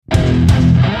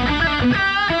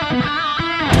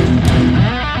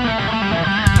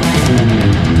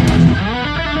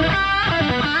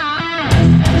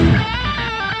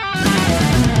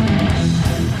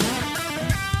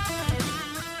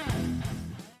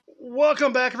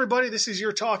Welcome back, everybody. This is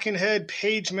your talking head,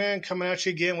 Page Man, coming at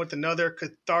you again with another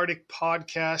cathartic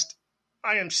podcast.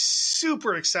 I am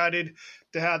super excited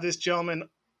to have this gentleman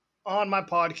on my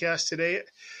podcast today.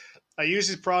 I use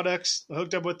his products. I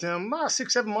hooked up with him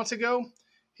 6-7 months ago.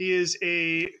 He is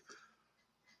a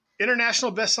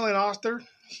international best-selling author.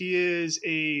 He is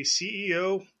a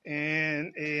CEO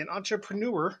and an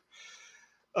entrepreneur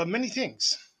of many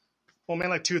things. Well,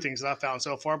 mainly like two things that I've found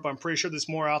so far, but I'm pretty sure there's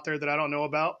more out there that I don't know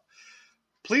about.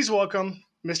 Please welcome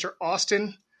Mr.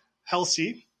 Austin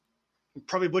Hulsey.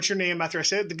 Probably butchered your name after I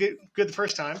said it good the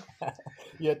first time.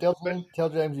 Yeah, tell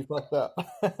James you fucked up.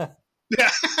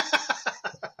 Yeah.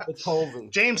 It's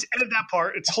Hulsey. James, edit that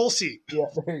part. It's Hulsey. Yeah,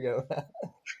 there you go.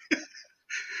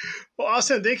 Well,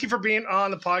 Austin, thank you for being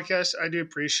on the podcast. I do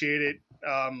appreciate it.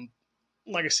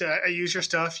 Like I said, I use your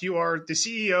stuff. You are the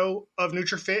CEO of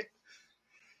Nutrifitt.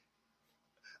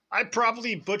 I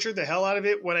probably butchered the hell out of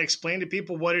it when I explained to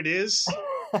people what it is.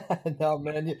 No,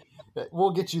 man,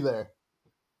 we'll get you there.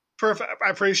 Perfect. I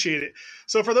appreciate it.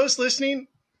 So for those listening,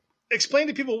 explain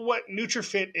to people what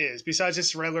Nutrifitt is, besides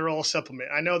just a regular old supplement.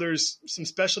 I know there's some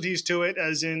specialties to it,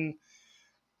 as in,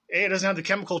 it doesn't have the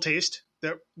chemical taste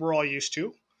that we're all used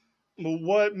to. But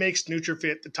what makes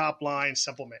Nutrifitt the top line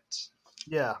supplement?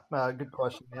 Yeah, good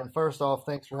question, man. First off,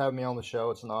 thanks for having me on the show.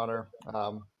 It's an honor.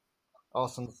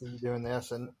 Awesome to see you doing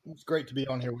this, and it's great to be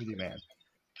on here with you, man.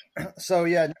 So,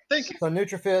 yeah. Thank you. So,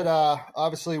 Nutrifitt,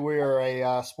 obviously, we are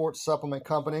a sports supplement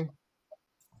company.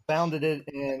 Founded it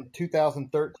in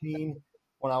 2013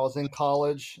 when I was in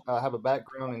college. I have a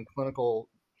background in clinical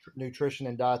nutrition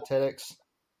and dietetics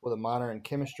with a minor in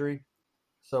chemistry.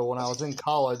 So, when I was in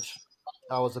college,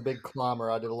 I was a big climber.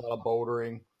 I did a lot of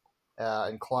bouldering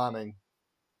and climbing.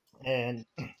 And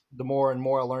the more and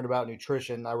more I learned about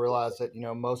nutrition, I realized that,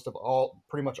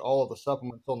 pretty much all of the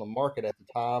supplements on the market at the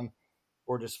time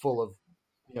were just full of,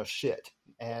 shit.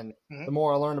 And the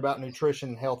more I learned about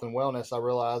nutrition, health, and wellness, I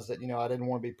realized that, I didn't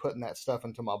want to be putting that stuff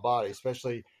into my body,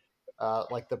 especially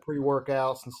like the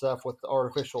pre-workouts and stuff with the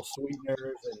artificial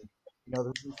sweeteners. And,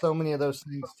 there's so many of those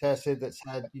things tested that's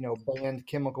had, banned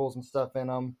chemicals and stuff in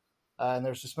them. And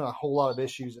there's just been a whole lot of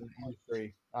issues in the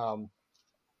industry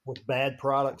with bad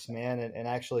products, man, and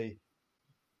actually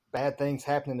bad things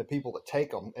happening to people that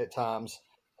take them at times.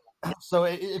 So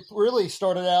it really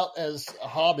started out as a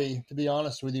hobby, to be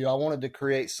honest with you. I wanted to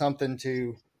create something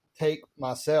to take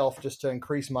myself just to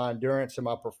increase my endurance and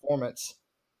my performance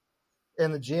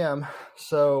in the gym.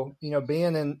 So,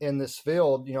 being in this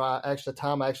field, I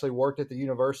actually worked at the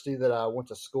university that I went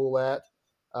to school at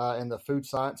in the food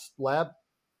science lab.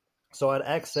 So I had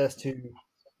access to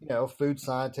food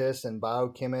scientists and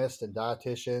biochemists and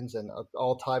dietitians and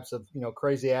all types of,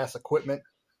 crazy ass equipment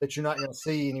that you're not going to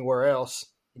see anywhere else.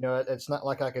 It's not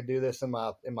like I could do this in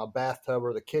my bathtub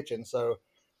or the kitchen. So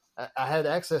I had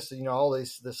access to, all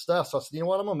this stuff. So I said,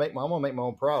 what, I'm going to make my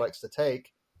own products to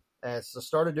take. And so I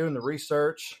started doing the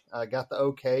research. I got the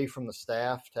okay from the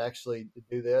staff to actually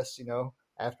do this,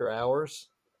 after hours,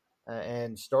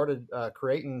 and started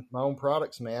creating my own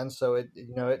products, man. So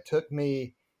it took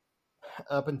me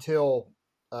up until,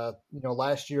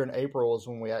 last year in April is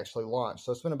when we actually launched.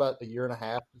 So it's been about a year and a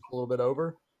half, a little bit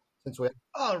over since we.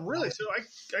 Oh, really? So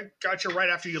I got you right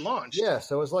after you launched. Yeah.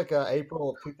 So it was like April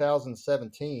of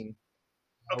 2017.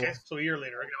 Okay. So a year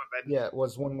later, I got my bed. Yeah. It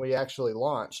was when we actually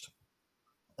launched.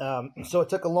 So it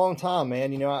took a long time,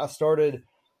 man. I started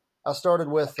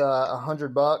with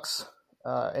 $100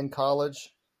 in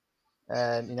college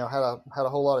and, had a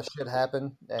whole lot of shit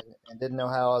happen and didn't know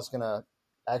how I was going to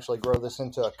actually grow this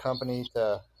into a company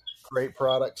to create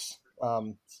products.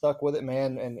 Stuck with it,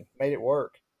 man, and made it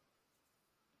work.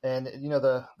 And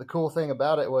the cool thing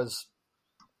about it was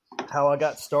how I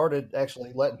got started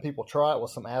actually letting people try it with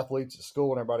some athletes at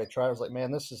school, and everybody tried it. I was like,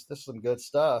 man, this is some good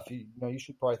stuff. You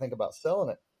should probably think about selling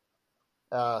it.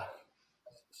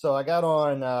 So I got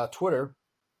on Twitter,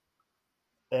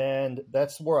 and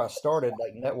that's where I started,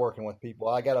 like, networking with people.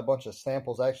 I got a bunch of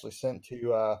samples actually sent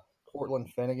to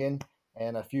Cortland Finnegan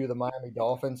and a few of the Miami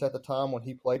Dolphins at the time when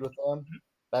he played with them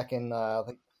back in, I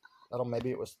think, I don't know,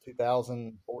 maybe it was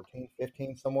 2014,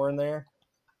 15, somewhere in there.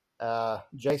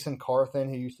 Jason Carthen,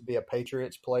 who used to be a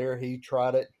Patriots player, he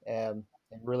tried it and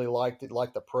really liked it,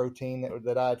 liked the protein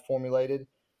that I had formulated.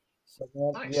 So,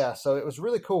 Nice. Yeah, so it was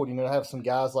really cool, to have some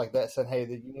guys like that saying, hey,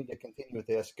 you need to continue with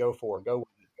this, go for it, go with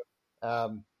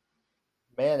it.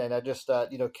 Man, and I just,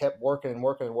 kept working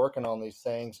on these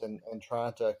things and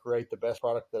trying to create the best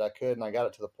product that I could. And I got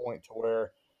it to the point to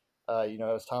where, it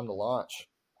was time to launch.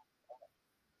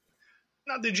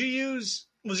 Now, did you use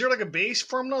was there like a base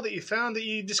formula that you found that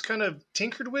you just kind of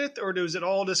tinkered with, or was it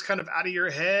all just kind of out of your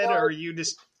head, or you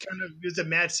just kind of was a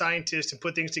mad scientist and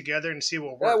put things together and see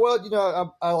what worked?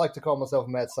 Well, I like to call myself a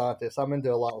mad scientist. I'm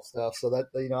into a lot of stuff, so that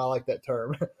I like that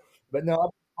term. But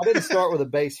no, I didn't start with a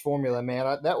base formula,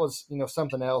 man. That was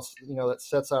something else that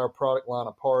sets our product line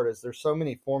apart. Is there's so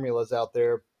many formulas out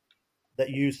there that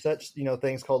use such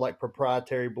things called like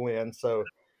proprietary blends. So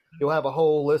you'll have a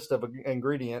whole list of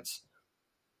ingredients,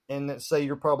 and say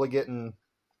you're probably getting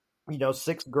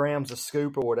 6 grams a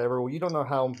scoop or whatever. Well, you don't know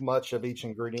how much of each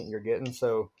ingredient you're getting,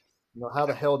 so how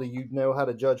the hell do you know how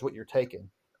to judge what you're taking?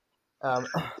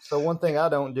 So one thing I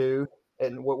don't do,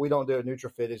 and what we don't do at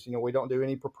Nutrifitt is, we don't do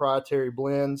any proprietary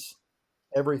blends.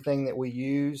 Everything that we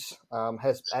use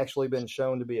has actually been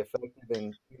shown to be effective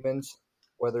in humans,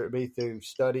 whether it be through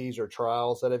studies or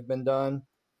trials that have been done.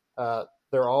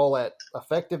 They're all at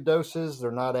effective doses.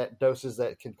 They're not at doses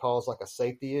that can cause like a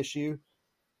safety issue.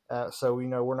 So,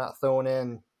 we're not throwing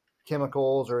in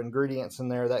chemicals or ingredients in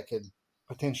there that could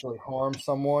potentially harm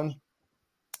someone.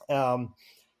 And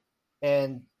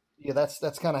yeah, that's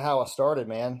kind of how I started,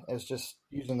 man. It's just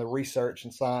using the research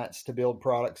and science to build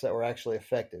products that were actually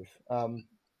effective. And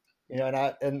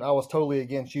I was totally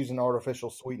against using artificial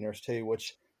sweeteners too,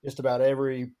 which just about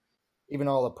even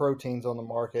all the proteins on the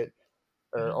market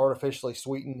are artificially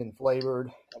sweetened and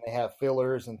flavored, and they have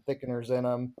fillers and thickeners in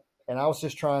them. And I was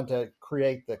just trying to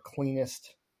create the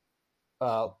cleanest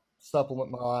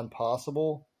supplement line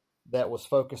possible that was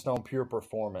focused on pure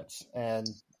performance, and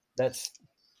that's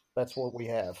what we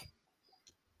have.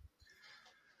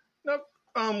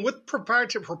 Now, with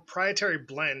proprietary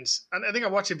blends, I think I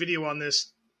watched a video on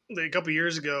this like a couple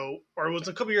years ago, or it was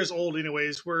a couple years old,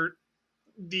 anyways, where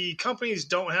the companies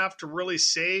don't have to really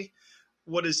say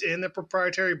what is in the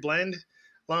proprietary blend, as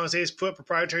long as they just put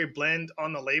proprietary blend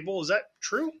on the label. Is that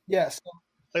true? Yes.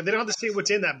 Like they don't have to say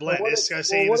what's in that blend. It's got to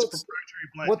say it's proprietary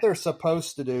blend. What they're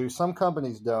supposed to do, some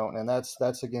companies don't, and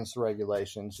that's against the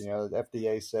regulations. The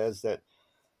FDA says that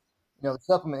the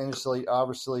supplement industry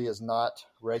obviously is not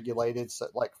regulated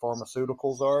like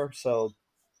pharmaceuticals are. So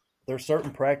there's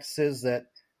certain practices that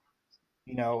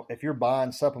if you're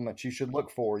buying supplements, you should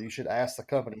look for. You should ask the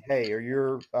company, hey, are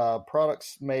your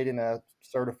products made in a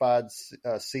certified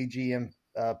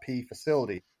CGMP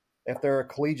facility? If they're a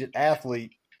collegiate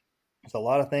athlete, there's a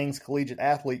lot of things collegiate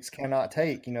athletes cannot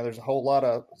take. There's a whole lot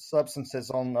of substances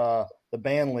on the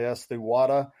ban list through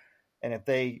WADA. And if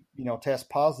they, test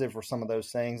positive for some of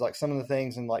those things, like some of the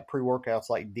things in like pre-workouts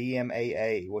like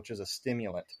DMAA, which is a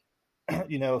stimulant,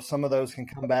 some of those can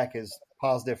come back as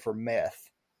positive for meth.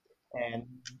 And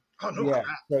crap.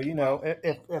 So,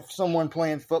 if someone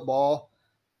playing football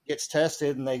gets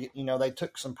tested and they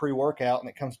took some pre-workout and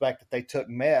it comes back that they took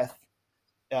meth,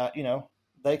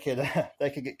 they could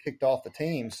get kicked off the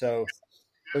team. So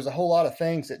there's a whole lot of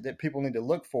things that people need to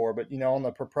look for. But, on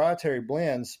the proprietary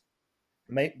blends,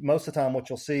 most of the time what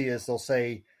you'll see is they'll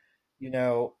say, in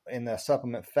the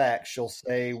supplement facts, you'll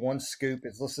say one scoop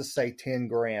is, let's just say 10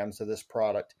 grams of this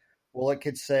product. Well, it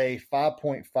could say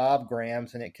 5.5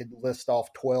 grams and it could list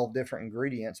off 12 different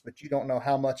ingredients, but you don't know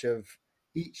how much of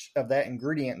each of that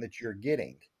ingredient that you're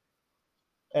getting.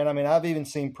 And I mean, I've even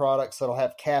seen products that'll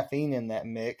have caffeine in that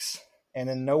mix, and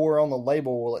then nowhere on the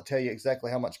label will it tell you exactly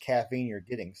how much caffeine you're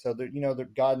getting. So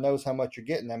that God knows how much you're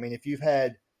getting. I mean, if you've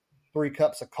had 3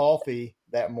 cups of coffee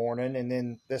that morning and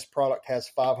then this product has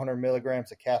 500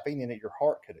 milligrams of caffeine in it, your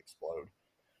heart could explode.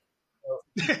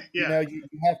 So, yeah, you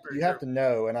have to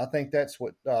know. And I think that's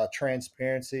what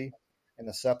transparency in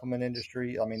the supplement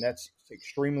industry, I mean, that's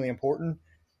extremely important,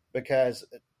 because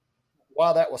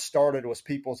while that was started was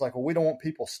people's like, well, we don't want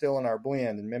people stealing our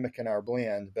blend and mimicking our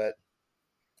blend. But,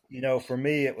 for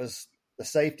me, it was the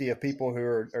safety of people who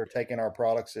are taking our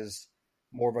products is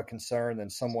more of a concern than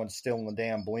someone stealing the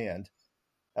damn blend.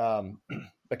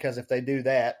 Because if they do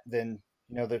that, then,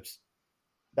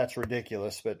 that's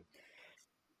ridiculous. But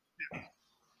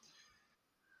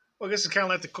well, I guess it's kind of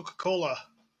like the Coca-Cola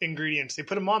ingredients. They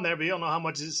put them on there, but you don't know how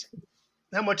much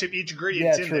of each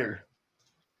ingredient is in there.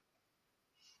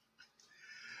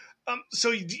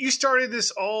 So you started this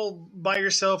all by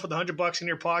yourself with $100 in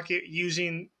your pocket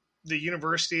using the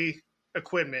university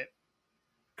equipment.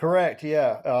 Correct.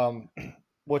 Yeah.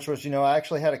 Which was, I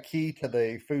actually had a key to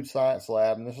the food science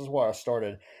lab, and this is where I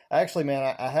started. Actually,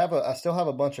 man, I still have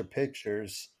a bunch of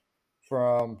pictures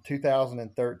from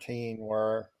 2013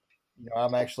 where,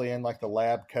 I'm actually in like the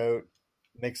lab coat,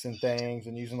 mixing things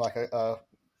and using like a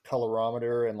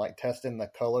colorimeter and like testing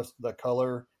the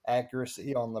color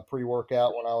accuracy on the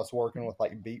pre-workout when I was working with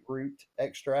like beetroot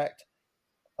extract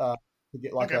to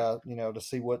get like to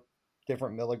see what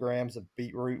different milligrams of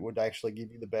beetroot would actually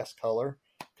give you the best color.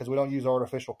 because we don't use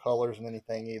artificial colors and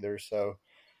anything either. So,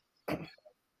 so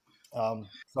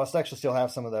I actually still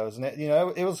have some of those, and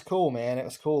it was cool, man. It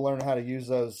was cool learning how to use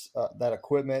that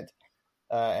equipment.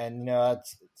 And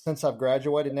since I've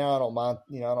graduated now, I don't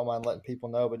mind letting people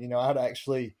know. But I'd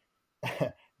actually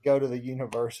go to the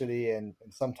university, and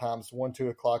sometimes 1-2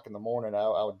 o'clock in the morning,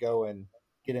 I would go and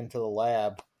get into the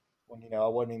lab when I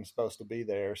wasn't even supposed to be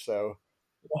there. So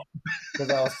because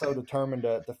I was so determined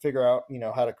to figure out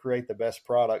how to create the best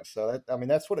product. So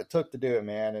that's what it took to do it,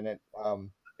 man. And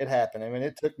it happened. I mean,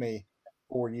 it took me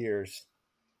 4 years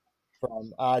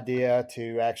from idea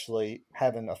to actually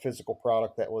having a physical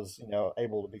product that was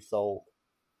able to be sold.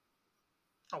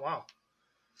 Oh wow!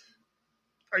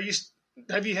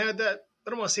 Have you had that? I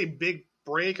don't want to say big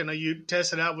break. I know you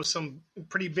tested out with some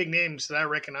pretty big names that I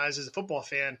recognize as a football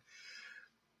fan.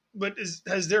 But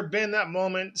has there been that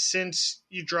moment since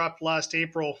you dropped last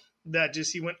April that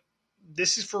just you went,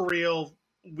 this is for real.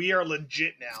 We are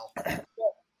legit now.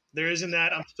 There isn't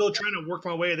that. I'm still trying to work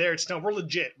my way there. It's no, we're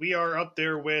legit. We are up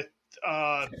there with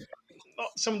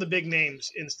some of the big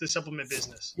names in the supplement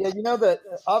business. Yeah, that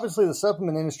obviously the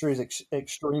supplement industry is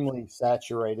extremely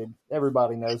saturated.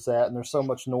 Everybody knows that, and there's so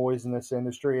much noise in this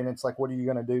industry, and it's like, what are you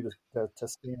going to do to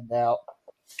stand out?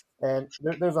 And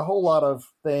there's a whole lot of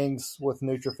things with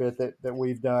Nutrifitt that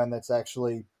we've done that's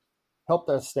actually helped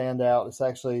us stand out. It's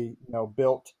actually, we're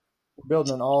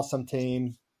building an awesome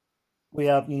team. We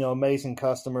have, amazing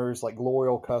customers, like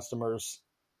loyal customers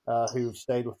who've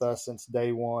stayed with us since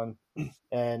day one.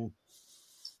 And,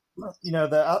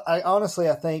 I honestly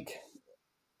think,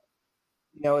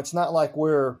 it's not like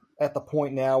we're at the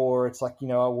point now where it's like,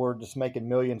 we're just making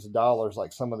millions of dollars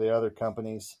like some of the other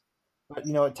companies. But,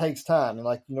 it takes time. And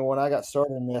like, when I got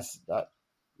started in this,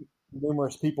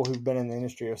 numerous people who've been in the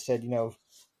industry have said,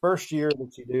 first year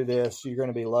that you do this, you're going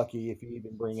to be lucky if you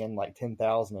even bring in like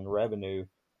 10,000 in revenue.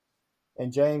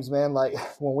 And James, man, like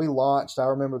when we launched, I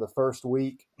remember the first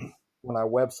week when our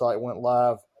website went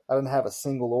live, I didn't have a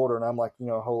single order. And I'm like,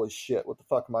 holy shit, what the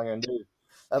fuck am I going to do?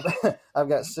 I've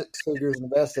got 6 figures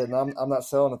invested and I'm not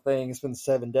selling a thing. It's been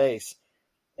 7 days.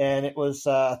 And it was,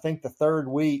 I think the third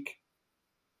week,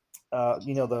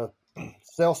 the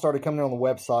sales started coming in on the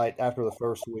website after the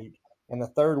first week. And the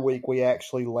third week, we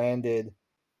actually landed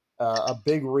a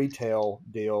big retail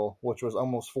deal, which was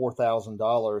almost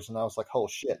 $4,000. And I was like, oh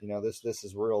shit, this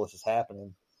is real. This is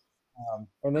happening.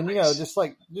 And then,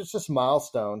 just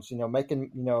milestones,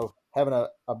 making, having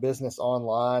a business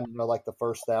online, like the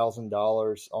first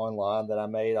 $1,000 online that I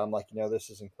made, I'm like, this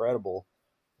is incredible.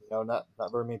 Not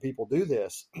very many people do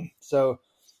this. So,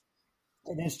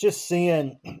 and it's just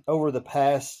seeing over the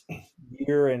past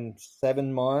year and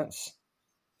 7 months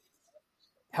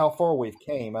how far we've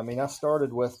came. I mean, I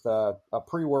started with a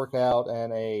pre-workout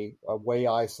and a whey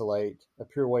isolate, a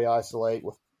pure whey isolate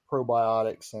with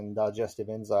probiotics and digestive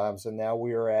enzymes. And now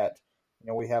we are at,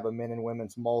 we have a men and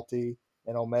women's multi,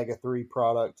 an omega-3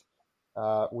 product.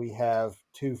 We have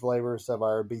 2 flavors of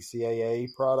our BCAA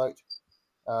product.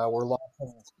 We're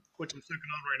launching, which I'm sucking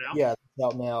on right now. Yeah, it's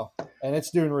out now, and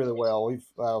it's doing really well.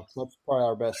 That's probably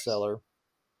our best seller.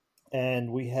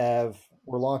 And we're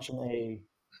launching a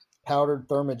powdered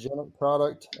thermogenic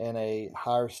product and a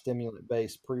higher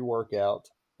stimulant-based pre-workout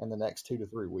in the next 2 to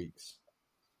 3 weeks.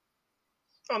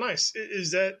 Oh, nice.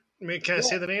 Is that, can I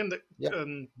say the name?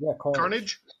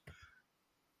 Carnage?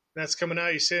 That's coming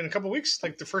out, you say, in a couple of weeks,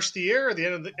 like the first of the year or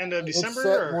the end of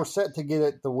December? We're set to get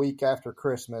it the week after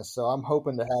Christmas, so I'm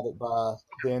hoping to have it by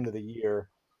the end of the year.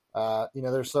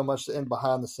 There's so much in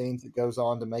behind the scenes that goes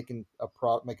on to making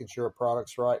sure a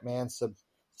product's right, man.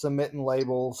 Submitting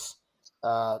labels,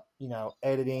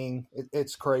 editing.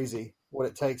 It's crazy what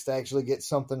it takes to actually get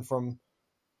something from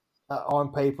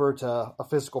on paper to a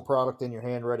physical product in your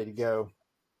hand ready to go.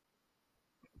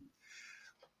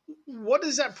 What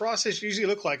does that process usually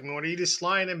look like? I mean, are you just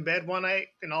lying in bed one night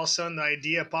and all of a sudden the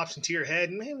idea pops into your head,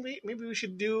 man, maybe we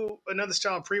should do another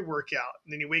style pre-workout.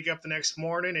 And then you wake up the next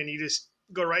morning and you just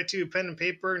go right to pen and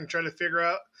paper and try to figure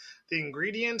out the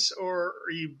ingredients, or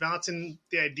are you bouncing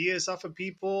the ideas off of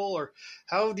people, or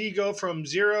how do you go from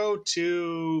zero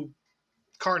to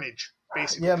carnage,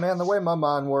 basically? Yeah, man, the way my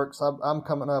mind works, I'm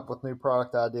coming up with new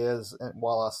product ideas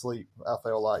while I sleep. I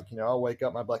feel like, I'll wake up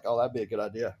and I'll be like, oh, that'd be a good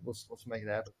idea. Let's make it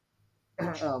happen.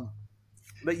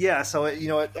 But yeah, so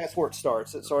that's where it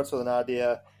starts. It starts with an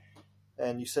idea,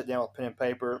 and you sit down with pen and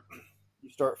paper. You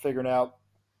start figuring out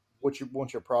what you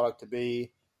want your product to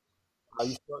be.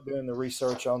 You start doing the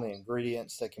research on the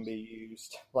ingredients that can be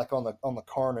used. Like on the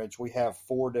Carnage, we have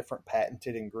 4 different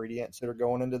patented ingredients that are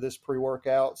going into this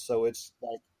pre-workout. So it's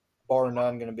like bar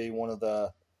none going to be one of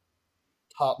the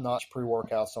top-notch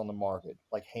pre-workouts on the market,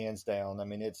 like hands down. I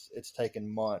mean, it's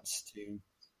taken months to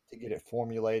get it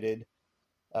formulated,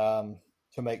 to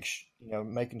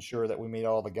making sure that we meet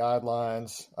all the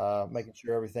guidelines, making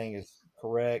sure everything is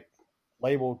correct,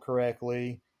 labeled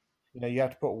correctly. You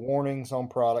have to put warnings on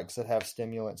products that have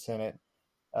stimulants in it.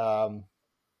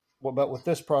 But with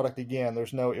this product, again,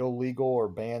 there's no illegal or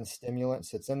banned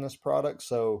stimulants that's in this product.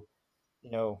 So,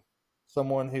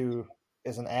 someone who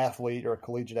is an athlete or a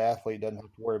collegiate athlete doesn't have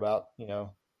to worry about,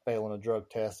 failing a drug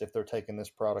test if they're taking this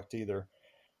product either.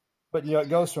 But, it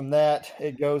goes from that.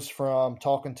 It goes from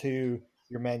talking to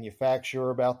your manufacturer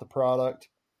about the product,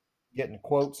 getting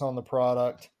quotes on the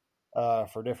product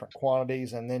for different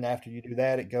quantities. And then after you do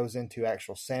that, it goes into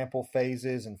actual sample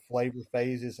phases and flavor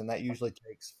phases. And that usually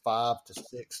takes 5 to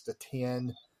 6 to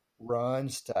 10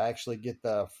 runs to actually get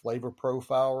the flavor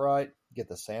profile right, get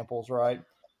the samples right.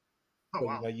 Oh, So,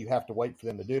 wow. you have to wait for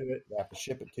them to do it. They have to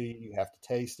ship it to you. You have to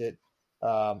taste it.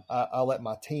 I'll let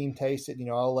my team taste it.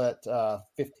 I'll let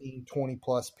 15, 20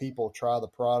 plus people try the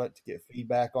product to get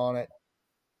feedback on it.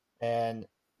 And,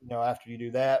 after you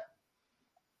do that,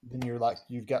 then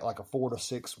you've got like a 4 to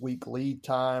 6 week lead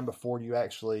time before you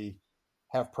actually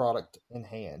have product in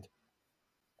hand.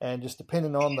 And just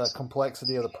depending on the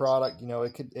complexity of the product,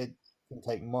 it can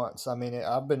take months. I mean,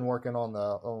 I've been working on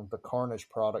the Carnage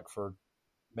product for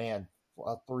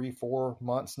 3-4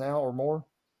 months now or more.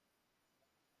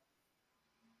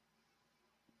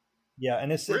 Yeah,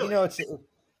 and Really?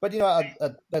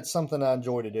 That's something I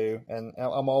enjoy to do, and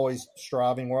I'm always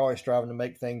striving. We're always striving to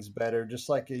make things better, just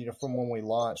like from when we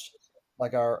launched,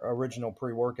 like our original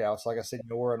pre-workouts. Like I said,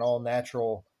 we're an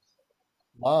all-natural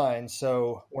line,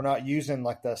 so we're not using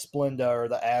like the Splenda or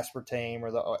the aspartame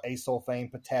or the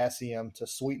asulfame potassium to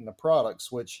sweeten the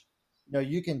products. Which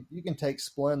you can take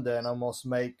Splenda and almost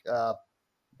make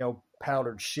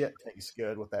powdered shit taste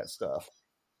good with that stuff.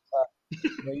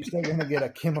 You're still going to get a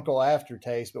chemical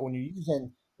aftertaste, but when you're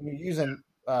using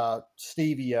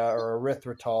stevia or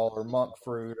erythritol or monk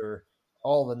fruit or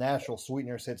all the natural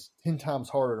sweeteners, it's 10 times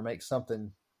harder to make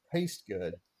something taste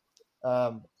good.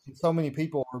 And so many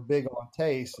people are big on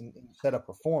taste instead of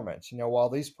performance. While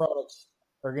these products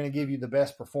are going to give you the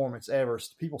best performance ever,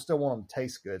 people still want them to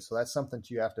taste good. So that's something that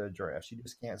you have to address. You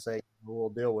just can't say, we'll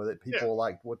deal with it. People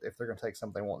like if they're going to take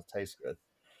something, they want to taste good.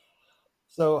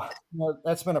 So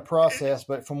that's been a process,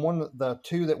 but from the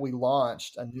two that we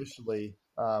launched initially,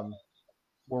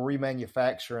 we're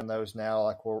remanufacturing those now.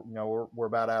 Like we're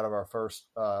about out of our first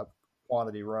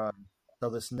quantity run. So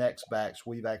this next batch,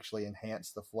 we've actually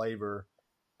enhanced the flavor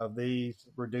of these,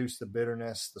 reduced the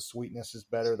bitterness, the sweetness is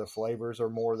better, the flavors are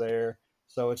more there.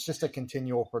 So it's just a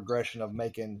continual progression of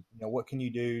making, what can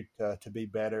you do to be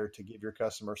better, to give your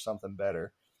customers something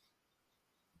better.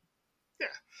 Yeah,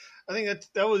 I think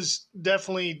that was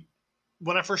definitely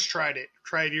when I first tried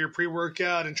your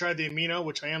pre-workout and tried the amino,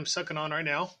 which I am sucking on right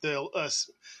now, the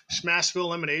Smashville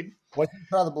lemonade. Wait till you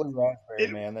try the blue raspberry,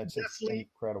 man. It's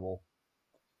incredible.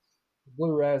 The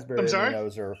blue raspberry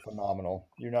aminos are phenomenal.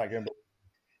 You're not going to.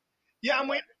 Yeah,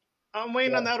 I'm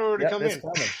waiting on that order to come in.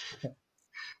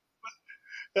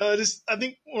 I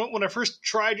think when I first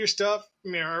tried your stuff,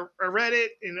 I read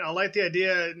it and I like the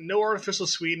idea. No artificial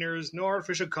sweeteners, no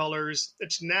artificial colors.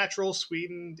 It's natural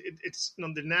sweetened. It's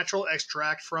the natural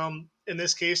extract from, in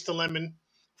this case, the lemon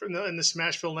in the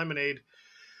Smashville lemonade.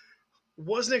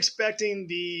 Wasn't expecting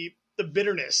the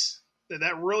bitterness.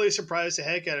 That really surprised the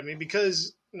heck out of me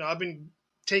because I've been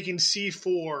taking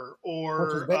C4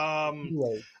 or Jekyll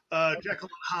and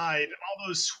Hyde, all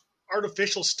those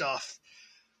artificial stuff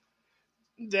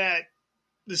that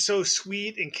is so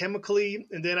sweet and chemically,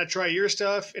 and then I try your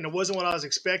stuff and it wasn't what I was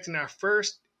expecting at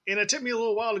first, and it took me a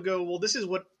little while to go, well, this is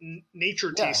what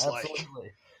nature tastes like.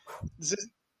 This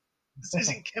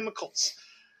isn't chemicals.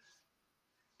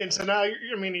 And so now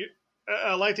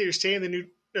I like that you're staying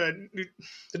the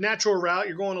natural route.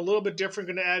 You're going a little bit different,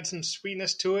 going to add some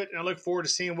sweetness to it, and I look forward to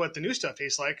seeing what the new stuff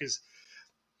tastes like because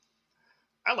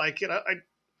I like it.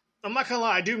 I'm not gonna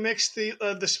lie. I do mix the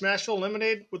Smashville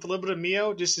lemonade with a little bit of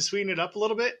Mio just to sweeten it up a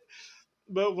little bit.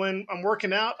 But when I'm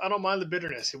working out, I don't mind the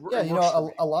bitterness.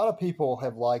 A lot of people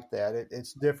have liked that.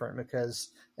 It's different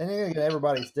because, and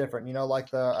everybody's different.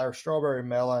 Like our strawberry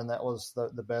melon, that was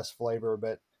the best flavor.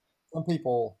 But some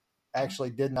people actually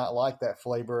did not like that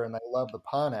flavor, and they love the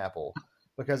pineapple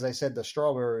because they said the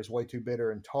strawberry is way too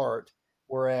bitter and tart.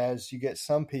 Whereas you get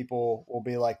some people will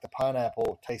be like the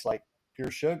pineapple tastes like pure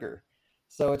sugar.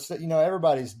 So it's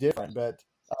everybody's different, but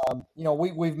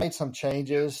we've made some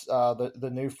changes. The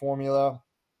new formula,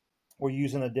 we're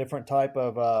using a different type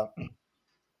of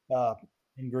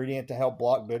ingredient to help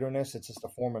block bitterness. It's just a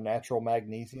form of natural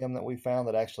magnesium that we found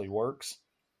that actually works.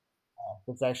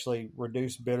 It's actually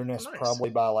reduced bitterness Nice. probably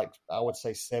by like, I would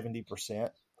say 70%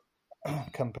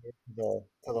 compared to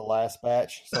the last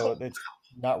batch. So it's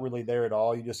not really there at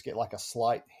all. You just get like a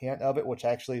slight hint of it, which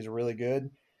actually is really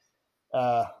good.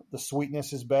 The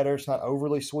sweetness is better. It's not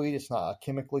overly sweet. It's not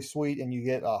chemically sweet, and you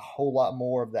get a whole lot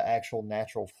more of the actual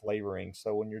natural flavoring.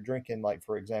 So when you're drinking, like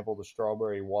for example, the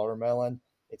strawberry watermelon,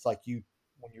 it's like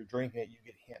when you're drinking it, you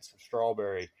get hints of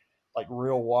strawberry, like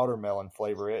real watermelon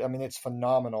flavor. I mean, it's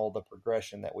phenomenal the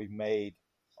progression that we've made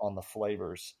on the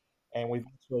flavors, and we've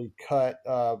actually cut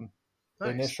the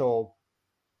Nice. initial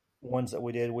ones that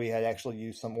we did. We had actually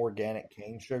used some organic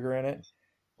cane sugar in it.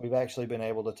 We've actually been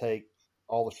able to take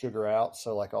all the sugar out.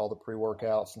 So like all the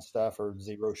pre-workouts and stuff are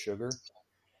zero sugar.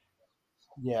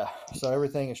 Yeah. So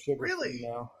everything is sugar free Really?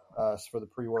 now. For the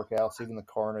pre-workouts, even the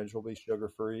Carnage will be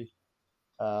sugar free.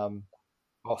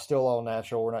 Still all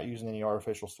natural. We're not using any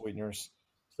artificial sweeteners.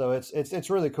 So it's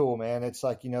really cool, man. It's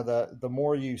like, the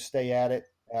more you stay at it,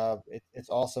 it's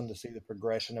awesome to see the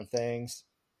progression of things.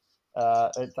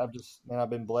 I've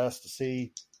been blessed to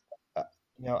see,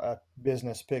 a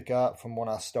business pick up from when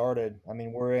I started. I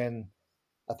mean, we're in,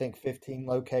 I think 15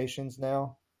 locations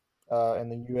now in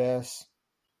the U.S.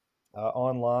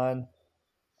 Online.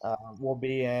 We'll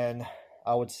be in,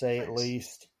 I would say, Nice. at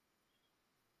least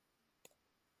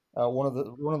one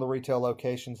of the retail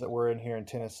locations that we're in here in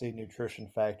Tennessee, Nutrition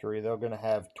Factory. They're going to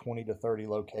have 20 to 30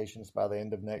 locations by the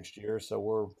end of next year. So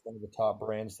we're one of the top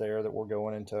brands there that we're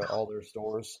going into all their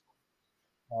stores.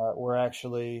 We're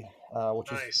actually,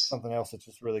 which is Nice. something else that's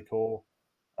just really cool.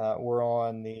 We're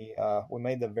on we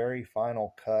made the very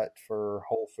final cut for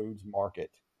Whole Foods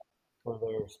Market for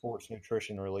their sports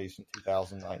nutrition release in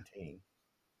 2019.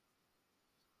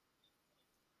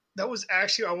 That was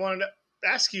actually, I wanted to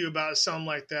ask you about something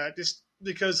like that, just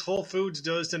because Whole Foods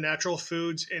does the natural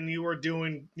foods, and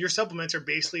your supplements are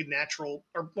basically natural,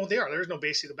 or well, they are. There's no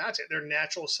basically about it. They're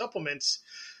natural supplements.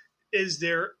 Is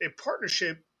there a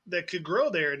partnership that could grow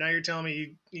there? Now you're telling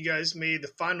me you guys made the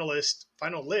final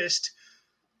list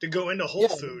to go into Whole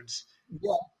Foods.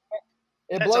 Yeah,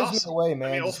 it That's blows awesome. me away, I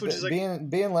man. mean, Whole Just Foods is like,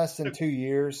 being less than 2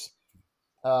 years,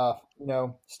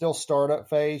 still startup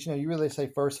phase. You really say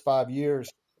first 5 years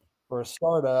for a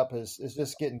startup is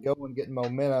just getting going, getting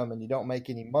momentum, and you don't make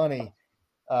any money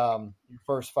your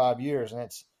first 5 years,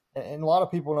 and a lot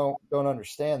of people don't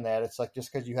understand that. It's like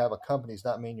just because you have a company does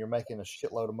not mean you're making a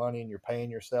shitload of money and you're paying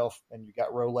yourself and you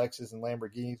got Rolexes and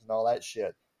Lamborghinis and all that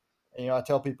shit. And, I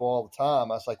tell people all the time,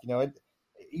 I was like,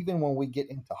 even when we get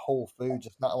into Whole Foods,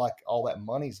 it's not like all that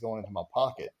money's going into my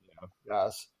pocket,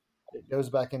 guys. It goes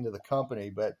back into the company.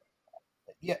 But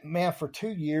yeah, man, for 2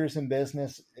 years in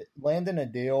business, landing a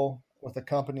deal with a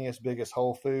company as big as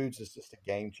Whole Foods is just a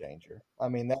game changer. I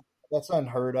mean, that's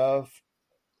unheard of.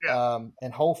 yeah,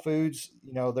 And Whole Foods,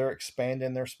 they're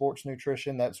expanding their sports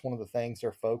nutrition. That's one of the things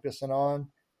they're focusing on.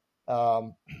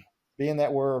 Um, Being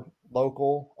that we're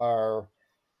local, our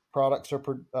products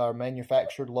are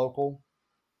manufactured local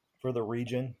for the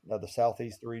region, the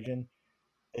Southeast region.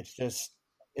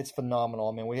 It's phenomenal.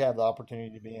 I mean, we have the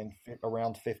opportunity to be in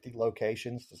around 50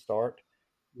 locations to start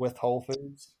with Whole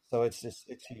Foods. So it's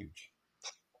huge.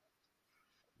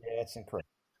 Yeah, it's incredible.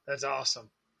 that's awesome.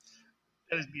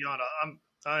 That is beyond.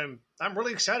 I'm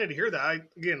really excited to hear that.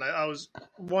 I was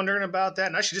wondering about that,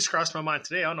 and actually just crossed my mind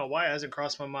today. I don't know why it hasn't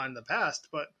crossed my mind in the past,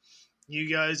 but you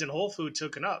guys in Whole Foods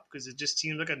hooking up because it just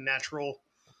seems like a natural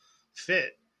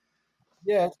fit.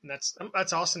 Yeah, And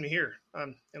that's awesome to hear. As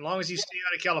long as you stay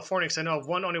out of California, because I know of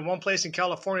only one place in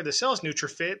California that sells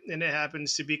Nutrifit, and it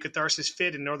happens to be Catharsis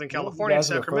Fit in Northern you California in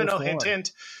guys are the Sacramento. first Hint, one.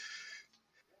 hint.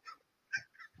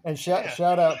 And Yeah.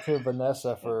 shout out to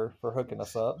Vanessa for hooking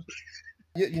us up.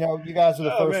 You guys are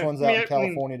the Oh first man. ones out in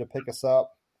California to pick us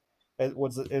up. It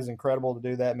was incredible to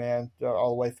do that, man. All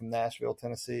the way from Nashville,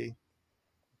 Tennessee,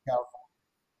 California.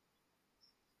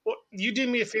 Well, you did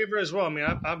me a favor as well. I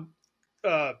mean,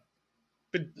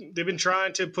 but they've been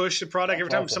trying to push the product That's every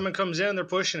time awesome. someone comes in, they're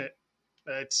pushing it.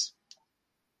 It's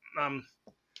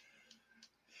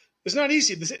it's not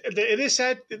easy.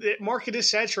 The market is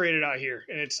saturated out here,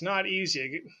 and it's not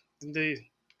easy. The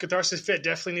Catharsis Fit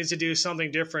definitely needs to do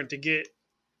something different to get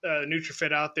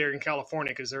Nutrifit out there in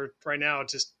California because they're right now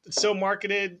it's so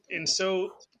marketed and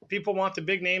so people want the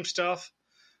big name stuff.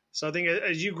 So I think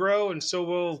as you grow, and so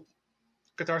will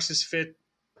Catharsis Fit,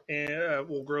 and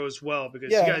will grow as well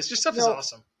because you guys, your stuff is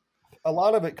awesome. A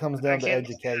lot of it comes I down to can't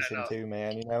say that education enough. too,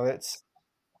 man.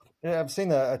 I've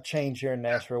seen a change here in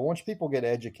Nashville. Once people get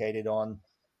educated on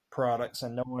products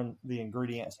and knowing the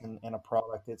ingredients in a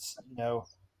product, it's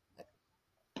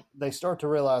they start to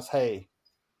realize, hey,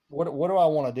 what do I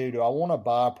want to do? Do I want to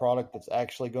buy a product that's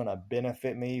actually going to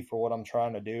benefit me for what I'm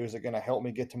trying to do? Is it going to help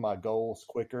me get to my goals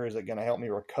quicker? Is it going to help me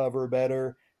recover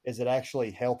better? Is it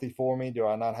actually healthy for me? Do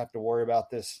I not have to worry about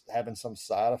this having some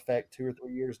side effect 2 or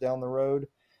 3 years down the road?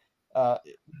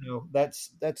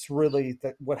 That's really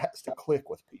what has to click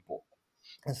with people.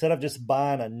 Instead of just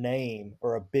buying a name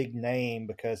or a big name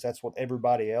because that's what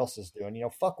everybody else is doing,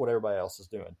 fuck what everybody else is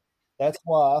doing. That's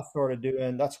why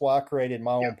I created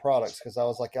my Yeah. own products, because I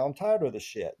was like, I'm tired of this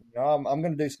shit. I'm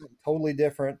going to do something totally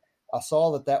different. I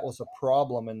saw that was a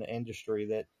problem in the industry,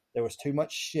 that there was too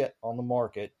much shit on the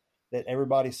market that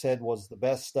everybody said was the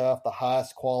best stuff, the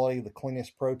highest quality, the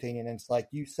cleanest protein. And it's like,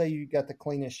 you say you got the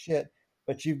cleanest shit,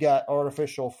 but you've got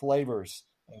artificial flavors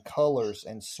and colors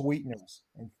and sweeteners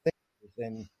and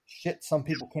and shit some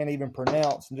people can't even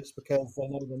pronounce. And just because they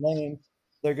know the name,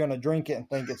 they're going to drink it and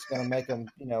think it's going to make them,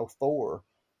 Thor.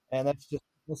 And that's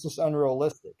just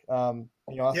unrealistic. I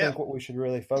Yeah. think what we should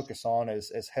really focus on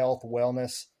is health,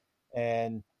 wellness,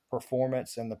 and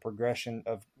performance, and the progression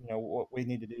of, what we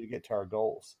need to do to get to our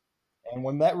goals. And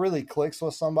when that really clicks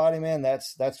with somebody, man,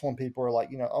 that's when people are like,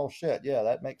 oh shit, yeah,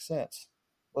 that makes sense.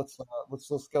 Let's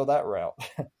go that route.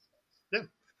 Yeah.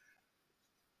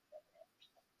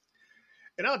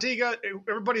 And I'll tell you guys,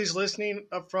 everybody's listening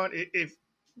up front, if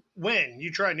when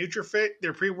you try Nutrifitt,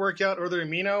 their pre-workout or their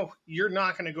amino, you're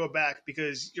not going to go back,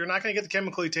 because you're not going to get the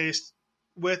chemical taste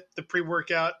with the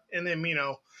pre-workout and the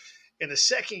amino. And the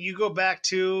second you go back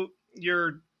to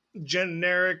your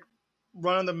generic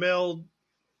run-of-the-mill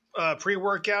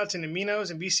pre-workouts and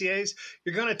aminos and BCAs,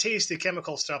 you're going to taste the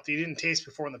chemical stuff that you didn't taste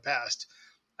before in the past.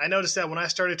 I noticed that when I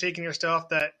started taking your stuff,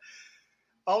 that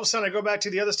all of a sudden I go back to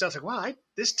the other stuff, like, wow,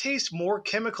 this tastes more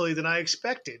chemically than I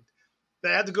expected.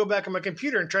 Then I had to go back on my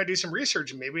computer and try to do some research,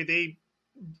 and maybe they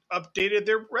updated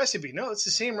their recipe. No, it's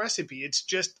the same recipe. It's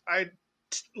just I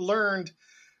learned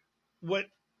what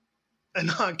a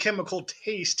non-chemical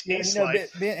taste tastes like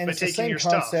And by it's the taking same your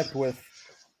concept stuff.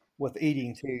 with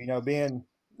eating too. Being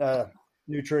a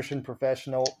nutrition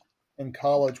professional in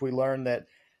college, we learned that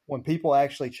when people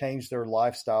actually change their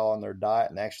lifestyle and their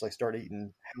diet and actually start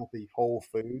eating healthy, whole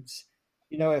foods,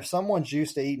 if someone's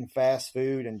used to eating fast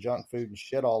food and junk food and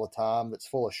shit all the time that's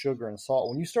full of sugar and salt,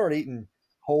 when you start eating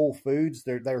whole foods,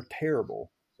 they're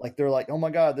terrible. Like, they're like, oh my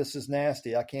God, this is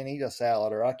nasty. I can't eat a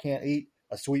salad, or I can't eat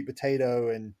a sweet potato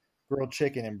and grilled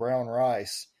chicken and brown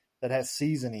rice that has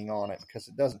seasoning on it because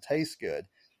it doesn't taste good.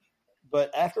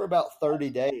 But after about 30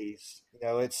 days,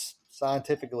 it's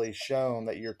scientifically shown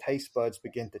that your taste buds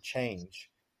begin to change.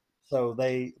 So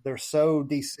they're so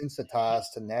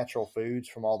desensitized to natural foods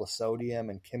from all the sodium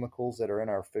and chemicals that are in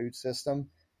our food system,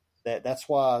 that's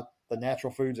why the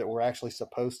natural foods that we're actually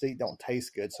supposed to eat don't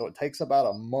taste good. So it takes about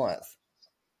a month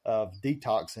of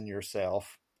detoxing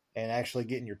yourself and actually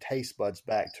getting your taste buds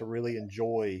back to really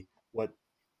enjoy what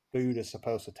food is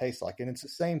supposed to taste like. And it's the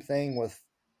same thing with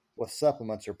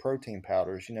supplements or protein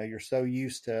powders. You're so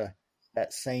used to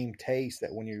that same taste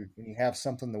that when you have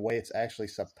something the way it's actually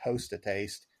supposed to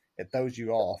taste, it throws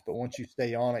you off. But once you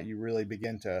stay on it, you really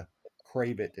begin to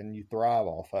crave it and you thrive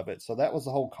off of it. So that was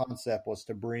the whole concept, was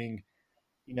to bring,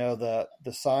 the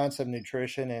science of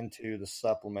nutrition into the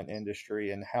supplement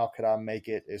industry, and how could I make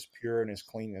it as pure and as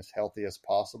clean and as healthy as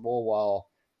possible while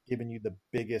giving you the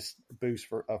biggest boost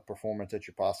of performance that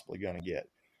you're possibly going to get.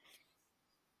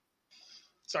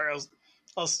 Sorry,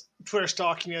 I was Twitter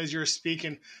stalking you as you were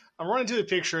speaking. I'm running to a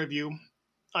picture of you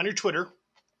on your Twitter.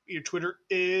 Your Twitter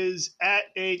is at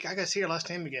a. I gotta say your last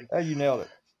name again. Oh, you nailed it.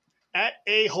 At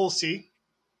a Hulsey.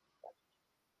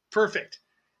 Perfect.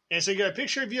 And so you got a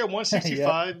picture of you at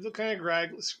 165, Yep. look kind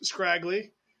of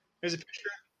scraggly. There's a picture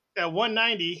at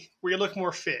 190 where you look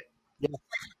more fit. Yeah.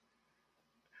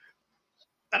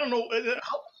 I don't know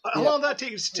how Yeah. long that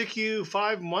took you.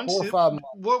 5 months. 4 or 5 months.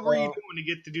 What were you doing to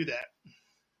get to do that?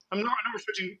 I know we're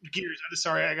switching gears. I'm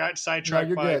sorry, I got No, sidetracked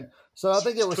you're by good. So I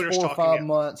think it was Twitter 4 or stalking 5 you.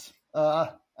 months.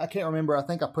 I can't remember. I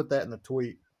think I put that in the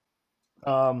tweet.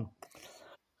 Oh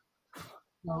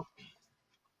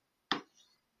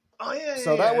yeah.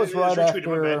 So that was right retweeted,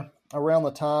 my bad. after, around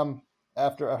the time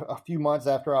after a few months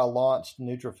after I launched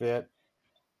Nutrifitt,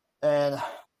 and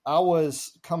I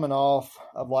was coming off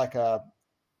of like a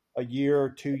year,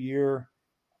 2 year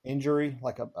injury,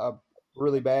 like a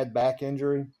really bad back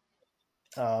injury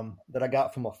that I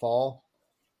got from a fall.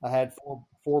 I had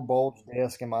four bulge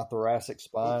discs in my thoracic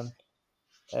spine,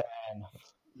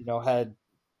 and had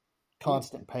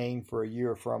constant pain for a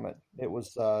year from it. It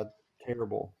was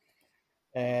terrible,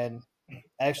 and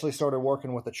actually started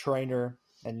working with a trainer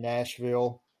in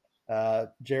Nashville,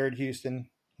 Jared Houston.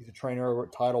 He's a trainer over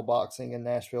at Title Boxing in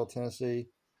Nashville, Tennessee.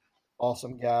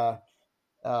 Awesome guy.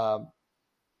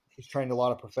 he's trained a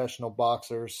lot of professional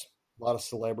boxers, a lot of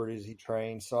celebrities he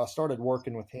trained. So I started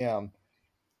working with him,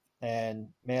 and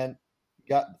man,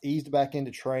 got eased back into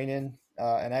training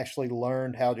and actually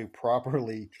learned how to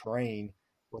properly train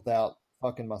without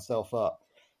fucking myself up.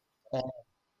 And,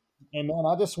 and man,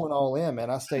 I just went all in,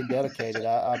 man. I stayed dedicated.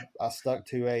 I stuck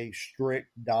to a strict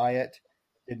diet,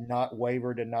 did not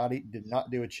waver, did not eat, did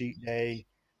not do a cheat day.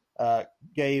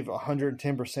 Gave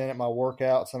 110% at my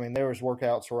workouts. I mean, there was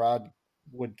workouts where I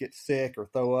would get sick or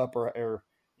throw up or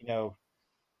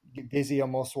get dizzy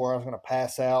almost where I was going to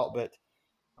pass out. But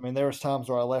I mean, there was times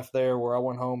where I left there where I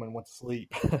went home and went to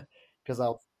sleep because I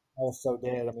was so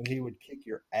dead. I mean, he would kick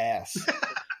your ass.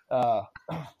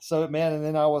 So man, and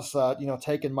then I was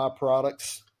taking my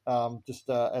products just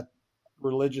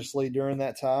religiously during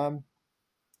that time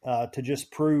to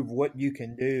just prove what you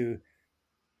can do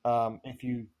if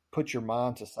you put your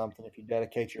mind to something, if you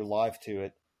dedicate your life to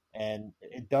it. And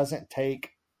it doesn't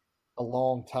take a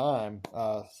long time,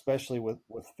 especially with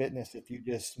fitness, if you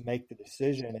just make the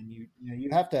decision. And you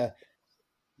have to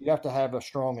have a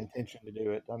strong intention to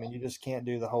do it. I mean, you just can't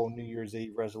do the whole New Year's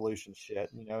Eve resolution shit.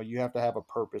 You have to have a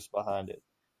purpose behind it.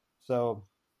 So,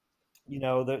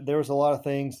 there was a lot of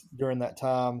things during that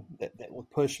time that would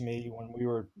push me when we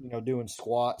were, doing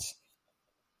squats,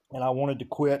 and I wanted to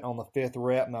quit on the fifth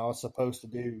rep, and I was supposed to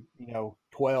do,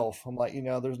 12. I'm like,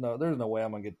 there's no way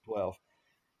I'm going to get to 12.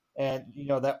 And,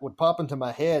 that would pop into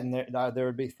my head, and there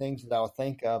would be things that I would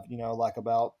think of, like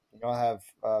about, I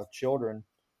have children.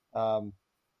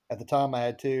 At the time I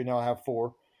had two, now I have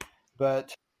four.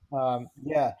 But,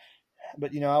 yeah,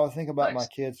 but, I would think about my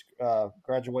kids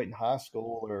graduating high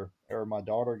school or my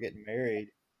daughter getting married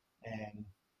and,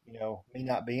 me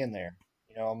not being there.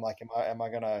 I'm like, am I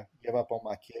going to give up on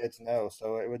my kids? No.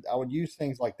 So I would use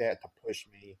things like that to push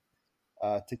me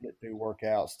to get through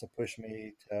workouts, to push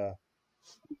me to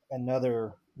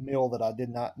another meal that I did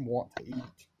not want to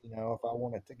eat. If I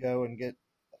wanted to go and get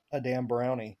a damn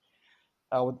brownie,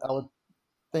 I would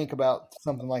think about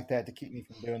something like that to keep me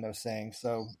from doing those things.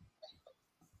 So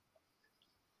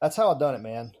that's how I've done it,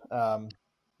 man.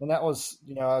 And that was,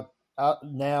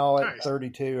 now at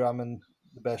 32, I'm in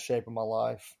the best shape of my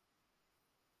life.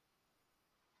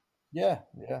 Yeah.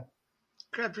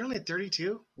 Crap, you're only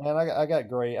 32? Man, I got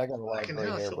great. I got a lot of gray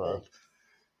hair, bro. Old.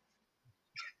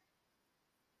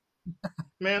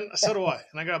 Man, so do I.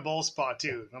 And I got a bald spot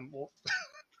too.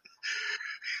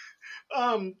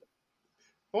 I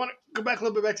want to go back a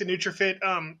little bit back to Nutrifitt.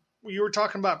 You were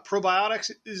talking about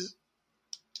probiotics.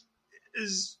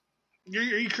 Are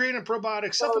you creating a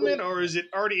probiotic supplement, or is it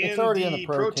already in the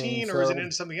protein, or is it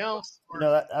in something else?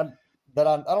 I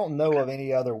don't know of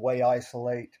any other whey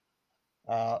isolate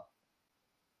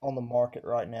on the market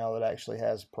right now that actually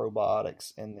has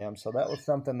probiotics in them. So that was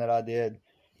something that I did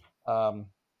to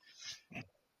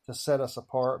set us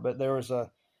apart. But there was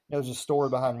a story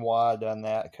behind why I done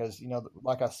that, because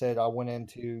like I said, I went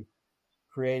into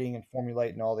creating and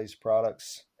formulating all these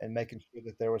products and making sure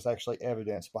that there was actually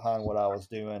evidence behind what I was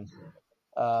doing.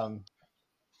 So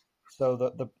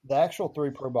the actual 3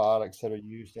 probiotics that are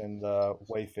used in the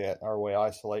WheyFit, our Whey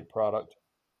Isolate product,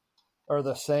 are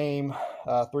the same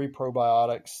 3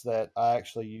 probiotics that I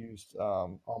actually used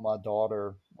on my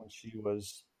daughter when she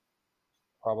was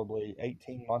probably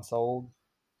 18 months old.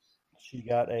 She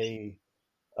got a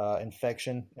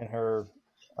infection in her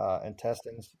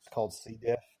intestines. It's called C.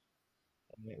 diff.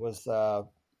 And it was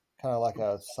kind of like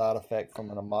a side effect from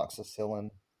an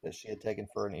amoxicillin that she had taken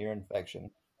for an ear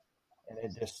infection. And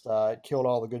it just it killed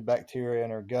all the good bacteria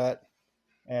in her gut,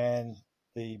 and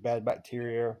the bad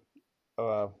bacteria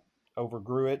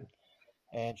overgrew it,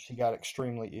 and she got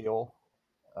extremely ill.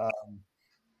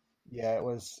 It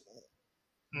was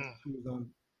she was on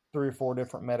 3 or 4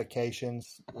 different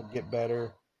medications. Would get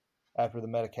better after the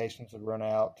medications would run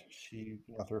out. She,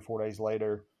 3 or 4 days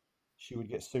later, she would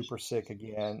get super sick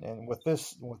again. And with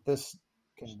this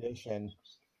condition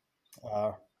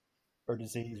or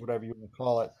disease, whatever you want to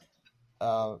call it,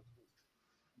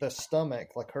 the stomach,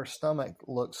 like her stomach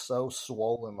looked so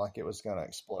swollen, like it was going to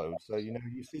explode. So,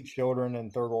 you see children in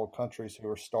third world countries who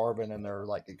are starving and they're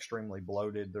like extremely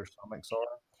bloated, their stomachs are.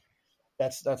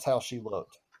 That's how she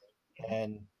looked.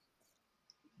 And,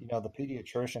 the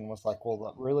pediatrician was like,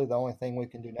 well, really the only thing we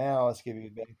can do now is give you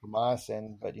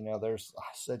vancomycin. But, there's,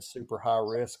 I said, super high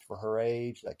risk for her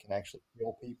age that can actually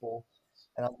kill people.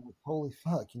 And I'm like, holy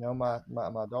fuck,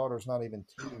 my daughter's not even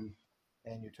 2.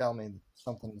 And you're telling me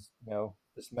something's,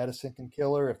 this medicine can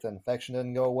kill her. If the infection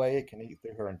doesn't go away, it can eat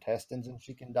through her intestines and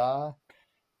she can die.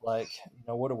 Like,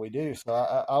 what do we do? So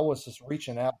I was just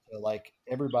reaching out to like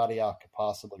everybody I could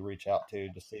possibly reach out to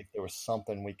see if there was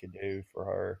something we could do for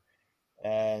her.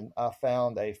 and I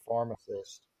found a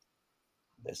pharmacist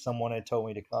that someone had told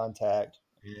me to contact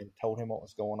and told him what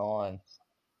was going on.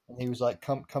 And he was like,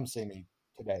 come see me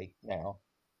today now.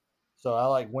 So I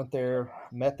like went there,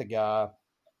 met the guy.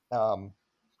 Um,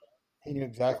 he knew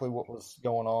exactly what was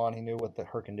going on. He knew what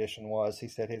her condition was. He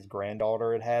said his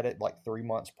granddaughter had it like 3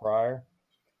 months prior.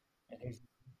 And he's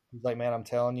like, man, I'm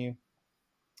telling you,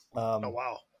 Oh, um,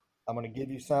 wow. I'm going to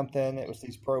give you something. It was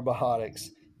these probiotics.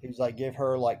 He was like, give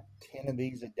her like 10 of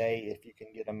these a day if you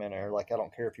can get them in her. Like, I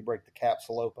don't care if you break the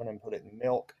capsule open and put it in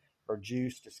milk or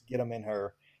juice, just get them in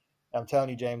her. And I'm telling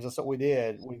you, James, that's what we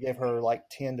did. We gave her like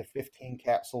 10 to 15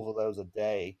 capsules of those a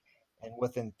day. And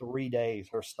within 3 days,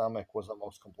 her stomach was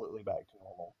almost completely back to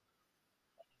normal.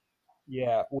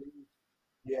 Yeah.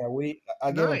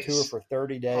 I gave them to her Nice. for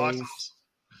 30 Oh, that's days.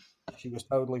 awesome. She was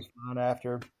totally fine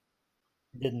after.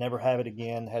 Did never have it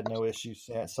again, had no issues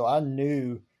since. So I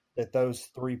knew that those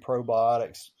 3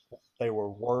 probiotics, they were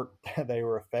worked, they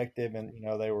were effective, and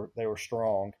they were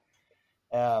strong.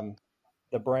 Um,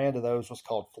 the brand of those was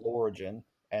called Florigen,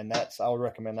 and I would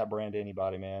recommend that brand to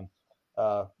anybody, man.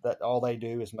 That all they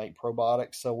do is make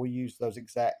probiotics, so we use those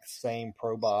exact same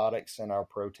probiotics in our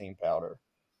protein powder.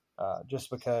 Just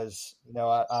because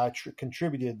I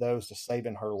contributed those to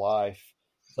saving her life.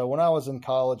 So when I was in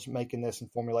college making this and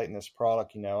formulating this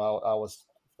product, I was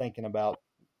thinking about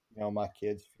my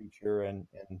kid's future and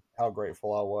how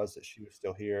grateful I was that she was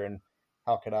still here and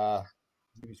how could I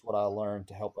use what I learned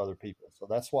to help other people. So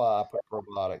that's why I put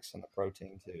probiotics in the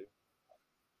protein too.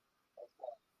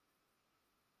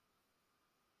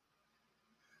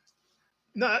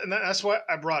 No, and that's why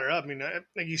I brought it up. I mean,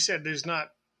 like you said, there's not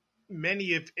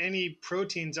many, if any,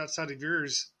 proteins outside of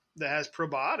yours that has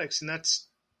probiotics, and that's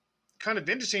kind of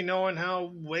interesting knowing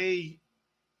how whey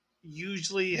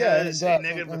usually Yeah, and it has a does,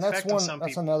 negative and effect on some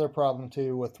that's people. another problem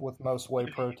too with most whey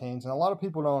proteins, and a lot of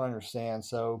people don't understand.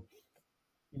 So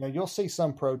you'll see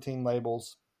some protein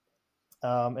labels,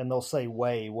 and they'll say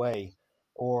whey,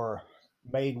 or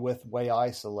made with whey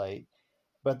isolate,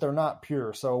 but they're not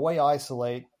pure. So whey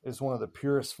isolate is one of the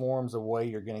purest forms of whey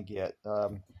you're going to get.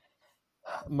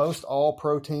 Most all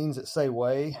proteins that say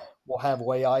whey will have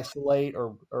whey isolate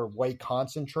or whey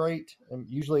concentrate. And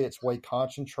usually it's whey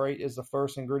concentrate is the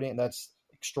first ingredient. That's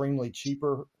extremely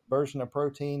cheaper version of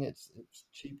protein. It's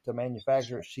cheap to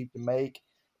manufacture. It's cheap to make.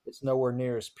 It's nowhere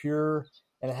near as pure.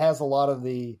 And it has a lot of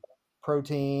the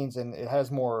proteins and it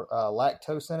has more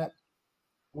lactose in it,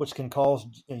 which can cause,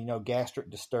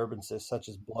 gastric disturbances such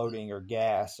as bloating or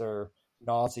gas or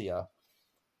nausea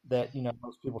that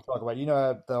most people talk about.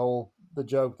 The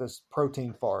joke, this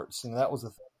protein farts, and that was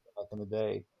the thing back in the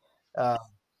day. Uh,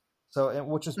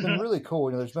 which has been Mhm. really cool.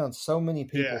 There's been so many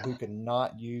people Yeah. who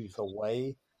cannot use a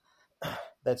whey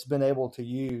that's been able to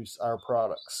use our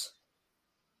products,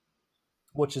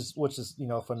 which is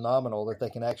phenomenal that they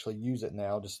can actually use it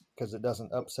now, just because it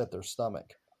doesn't upset their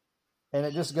stomach. And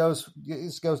it just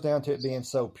goes down to it being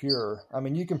so pure. I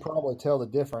mean, you can probably tell the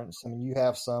difference. I mean, you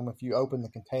have some if you open the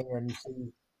container and you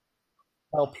see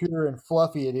how pure and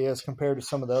fluffy it is compared to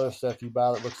some of the other stuff you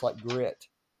buy that looks like grit.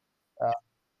 Uh,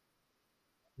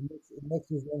 it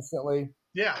mixes instantly.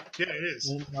 Yeah. Yeah, it is.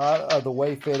 The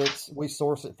way fit, we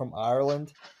source it from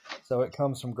Ireland, so it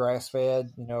comes from grass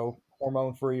fed,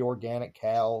 hormone free organic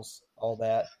cows, all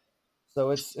that. So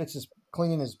it's as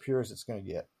clean and as pure as it's going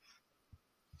to get.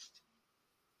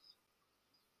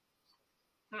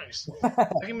 Nice.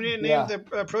 I can name Yeah,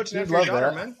 the protein you'd after your love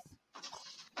daughter, that. man.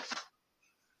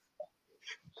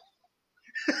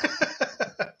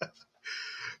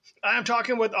 I'm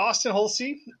talking with Austin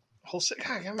Hulsey.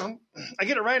 God, I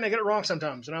get it right and I get it wrong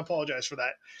sometimes, and I apologize for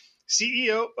that.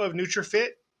 CEO of Nutrifitt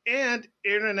and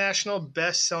international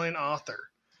best-selling author.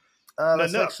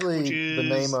 That's Nanook, which actually the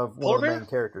name is of one polar of the bear. main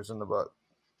characters in the book.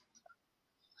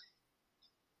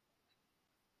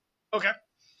 Okay,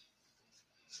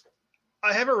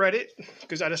 I haven't read it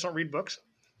because I just don't read books,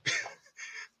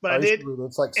 but I I used to did read it.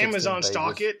 It's like 16 Amazon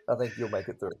stock pages. it. I think you'll make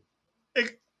it through.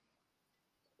 it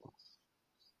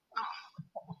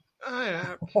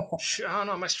I don't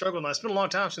know. I might struggle now. It's been a long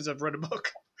time since I've read a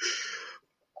book.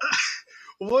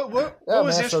 What Yeah,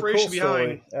 was the man. So cool inspiration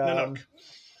behind story. Nanook?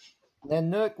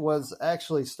 Nanook was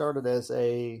actually started as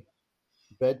a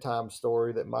bedtime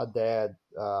story that my dad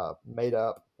made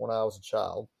up when I was a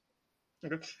child.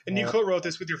 Okay. And you Uh, co-wrote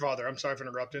this with your father. I'm sorry for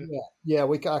interrupting. yeah,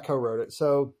 I co-wrote it.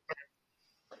 So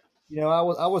I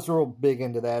was real big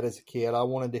into that as a kid. I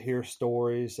wanted to hear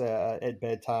stories at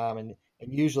bedtime, and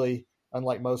usually,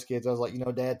 unlike most kids, I was like,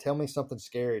 Dad, tell me something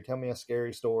scary. Tell me a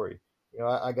scary story.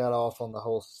 I got off on the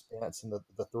whole suspense and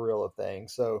the thrill of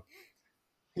things. So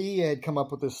he had come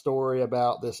up with this story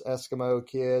about this Eskimo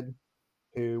kid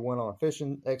who went on a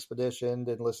fishing expedition,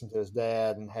 didn't listen to his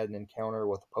dad, and had an encounter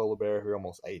with a polar bear who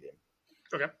almost ate him.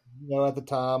 Okay. At the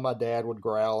time, my dad would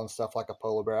growl and stuff like a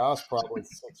polar bear. I was probably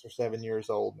 6 or 7 years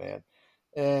old, man.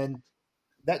 And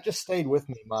that just stayed with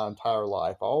me my entire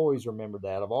life. I always remember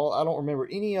that. I don't remember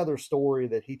any other story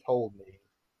that he told me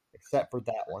except for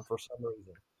that one for some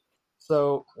reason.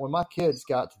 So when my kids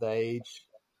got to the age,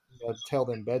 to tell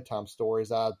them bedtime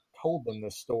stories, I told them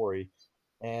this story.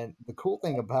 And the cool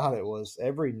thing about it was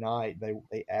every night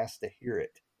they asked to hear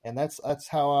it. And that's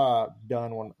how I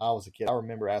done when I was a kid. I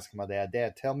remember asking my dad,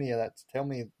 tell me that, tell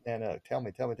me, Nana, tell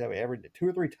me, every 2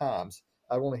 or 3 times.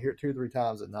 I want to hear it 2 or 3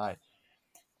 times at night.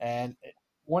 And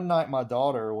one night my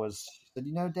daughter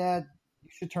said, Dad, you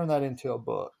should turn that into a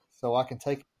book so I can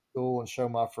take it to school and show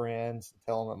my friends and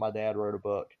tell them that my dad wrote a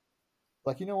book.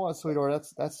 Like, you know what, sweetheart,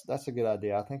 that's a good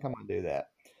idea. I think I'm gonna do that.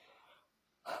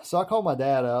 So I called my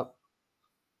dad up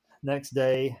next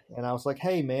day and I was like,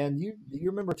 hey man, do you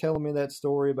remember telling me that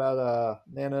story about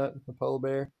Nana the polar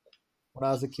bear when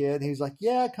I was a kid? He's like,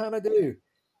 yeah, I kind of do.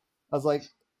 I was like,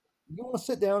 you want to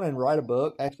sit down and write a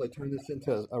book, actually turn this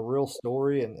into a real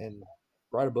story and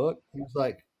write a book? He was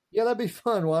like, yeah, that'd be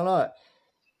fun. Why not?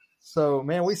 So,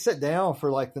 man, we sat down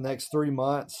for like the next 3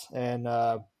 months and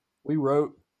we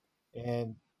wrote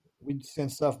and we'd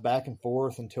send stuff back and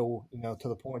forth until, to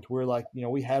the point where like,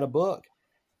 we had a book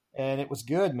and it was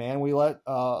good, man. We let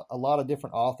a lot of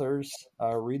different authors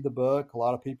read the book. A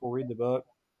lot of people read the book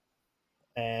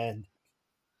and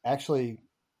actually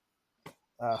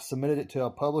submitted it to a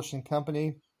publishing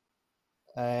company.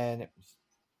 And it was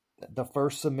the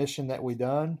first submission that we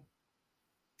done.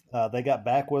 They got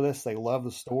back with us. They loved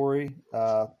the story.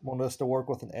 Wanted us to work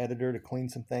with an editor to clean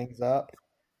some things up.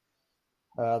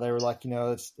 They were like,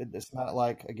 it's not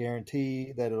like a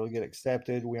guarantee that it'll get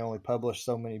accepted. We only publish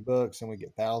so many books, and we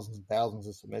get thousands and thousands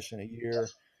of submission a year.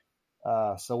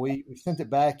 So we sent it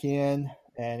back in,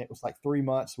 and it was like 3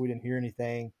 months. We didn't hear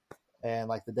anything. And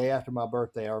like the day after my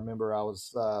birthday, I remember I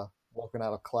was walking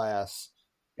out of class,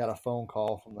 got a phone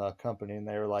call from the company, and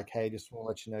they were like, hey, just want to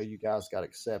let you know you guys got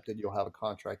accepted. You'll have a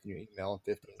contract in your email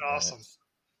in 15 Awesome. minutes.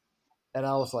 And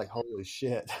I was like, holy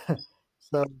shit.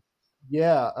 So,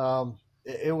 yeah,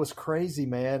 it was crazy,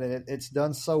 man. And it's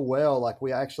done so well. Like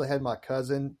we actually had my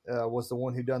cousin was the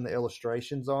one who done the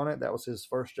illustrations on it. That was his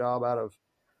first job out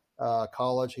of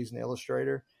college. He's an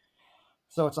illustrator.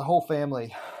 So it's a whole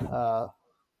family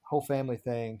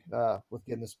thing with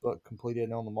getting this book completed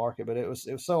and on the market. But it was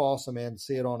so awesome, man, to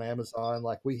see it on Amazon.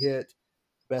 Like we hit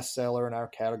bestseller in our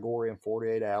category in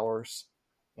 48 hours.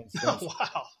 And since,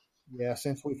 wow. Yeah,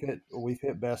 since we've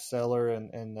hit bestseller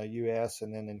in the U.S.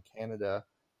 and then in Canada.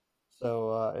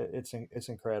 So it's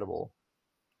incredible.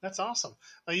 That's awesome.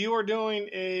 You are doing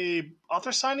a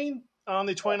author signing on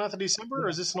the 29th of December, or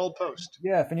is this an old post?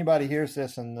 Yeah, if anybody hears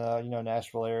this in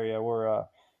Nashville area, we're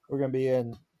going to be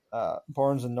in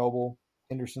Barnes and Noble,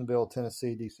 Hendersonville,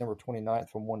 Tennessee, December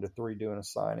 29th from 1 to 3 doing a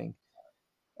signing.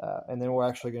 And then we're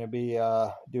actually going to be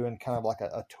doing kind of like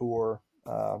a tour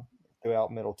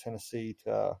throughout Middle Tennessee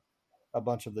to a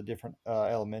bunch of the different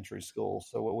elementary schools.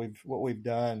 So what we've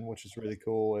done, which is really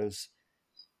cool, is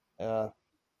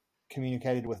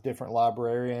communicated with different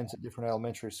librarians at different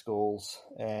elementary schools,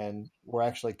 and we're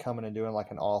actually coming and doing like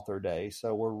an author day.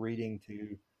 So we're reading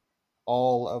to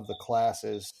all of the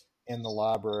classes in the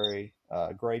library,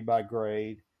 grade by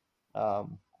grade,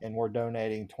 and we're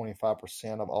donating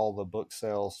 25% of all the book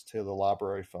sales to the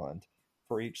library fund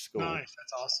for each school. Nice,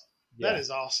 that's awesome. Yeah. That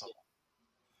is awesome.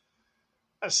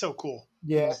 That's so cool.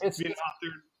 Yeah, being an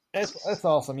author. It's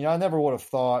awesome. I never would have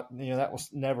thought, that was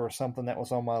never something that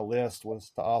was on my list,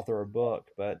 was to author a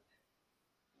book, but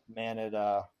man,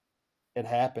 it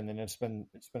happened, and it's been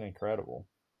incredible.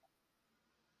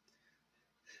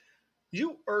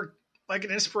 You are like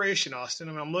an inspiration, Austin.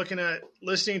 I mean, I'm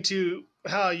listening to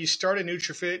how you started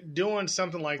Nutrifitt, doing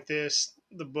something like this,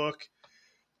 the book,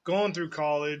 going through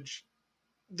college,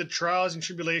 the trials and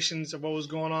tribulations of what was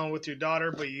going on with your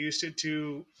daughter, but you used it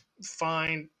to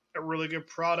find a really good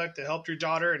product that helped your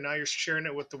daughter, and now you're sharing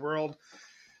it with the world.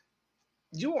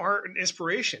 You are an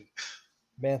inspiration.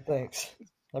 Man, thanks.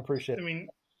 I appreciate it. I mean,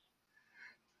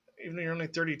 even though you're only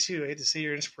 32, I hate to say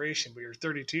you're an inspiration, but you're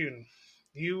 32, and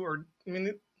you are, I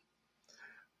mean,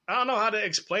 I don't know how to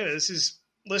explain it. This is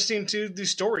listening to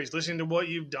these stories, listening to what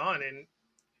you've done, and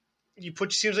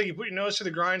seems like you put your nose to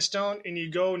the grindstone and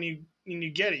you go and you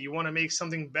get it. You want to make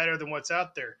something better than what's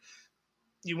out there.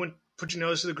 You went, put your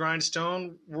nose to the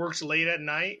grindstone, worked late at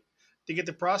night to get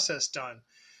the process done.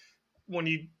 When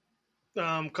you,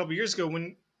 a couple years ago,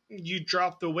 when you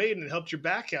dropped the weight and it helped your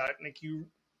back out, like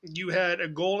you had a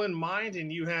goal in mind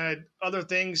and you had other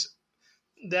things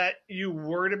that you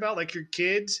worried about, like your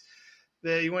kids,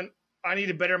 that you went, I need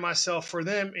to better myself for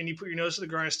them, and you put your nose to the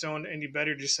grindstone and you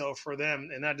bettered yourself for them,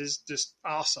 and that is just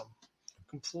awesome,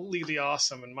 completely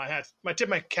awesome. And my tip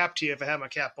my cap to you if I had my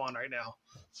cap on right now.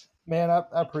 Man, I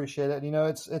appreciate it.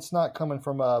 It's not coming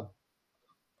from I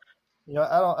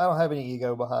don't have any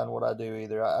ego behind what I do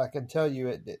either. I can tell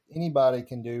you anybody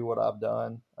can do what I've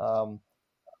done.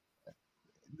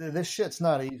 This shit's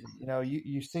not easy.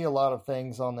 You see a lot of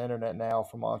things on the internet now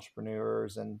from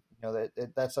entrepreneurs, and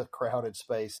that's a crowded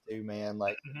space too, man.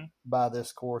 Like, buy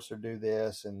this course or do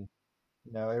this, and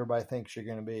everybody thinks you're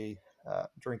going to be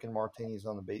drinking martinis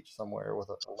on the beach somewhere with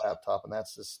a laptop, and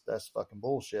that's fucking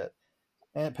bullshit.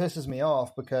 And it pisses me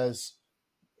off because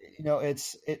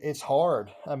it's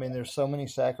hard. I mean, there's so many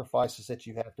sacrifices that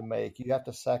you have to make. You have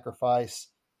to sacrifice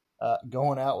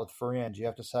going out with friends. You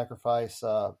have to sacrifice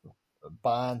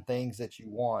buying things that you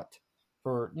want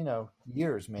for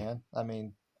years, man. I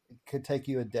mean, it could take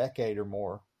you a decade or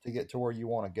more to get to where you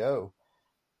want to go.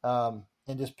 And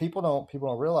just people don't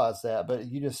realize that. But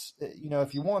you just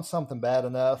if you want something bad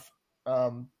enough,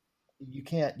 you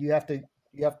have to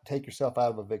take yourself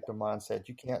out of a victim mindset.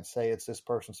 You can't say it's this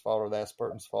person's fault or that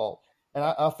person's fault. And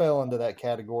I fell into that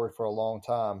category for a long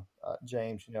time,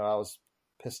 James. I was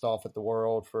pissed off at the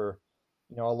world for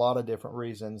a lot of different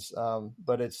reasons.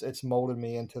 But it's molded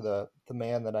me into the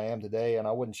man that I am today, and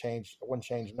I wouldn't change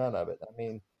none of it. I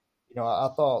mean, I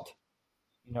thought,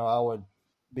 I would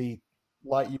be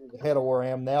light years ahead of where I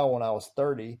am now when I was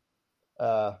 30.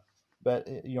 But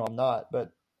I'm not.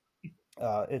 But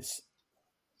it's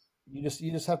you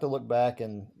just have to look back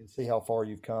and see how far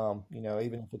you've come.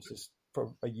 Even if it's just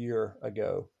from a year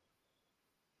ago.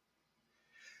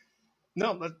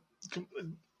 No, but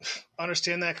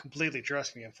understand that completely.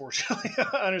 Trust me, unfortunately.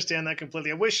 I understand that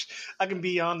completely. I wish I could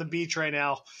be on the beach right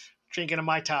now drinking a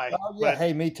Mai Tai. Oh, yeah. But...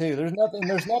 Hey, me too. There's nothing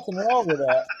wrong with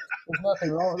that.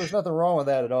 There's nothing wrong with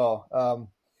that at all.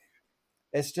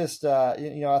 It's just,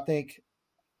 I think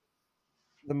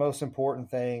the most important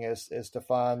thing is to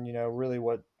find, really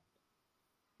what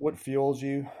fuels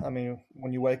you. I mean,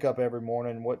 when you wake up every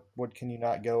morning, what can you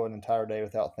not go an entire day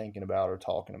without thinking about or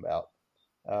talking about?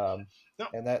 No.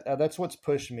 And that's what's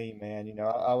pushed me, man.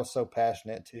 I was so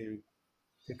passionate to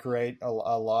create a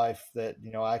life that,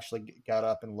 I actually got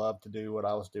up and loved to do what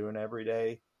I was doing every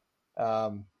day.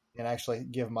 And actually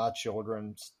give my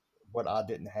children what I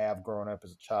didn't have growing up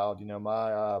as a child.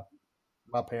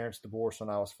 My parents divorced when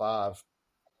I was 5.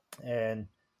 And,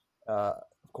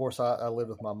 of course I lived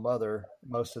with my mother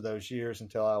most of those years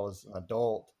until I was an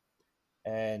adult.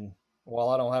 And while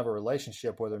I don't have a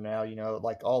relationship with her now,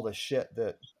 like all the shit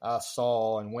that I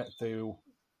saw and went through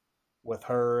with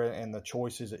her and the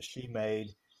choices that she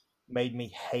made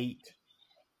me hate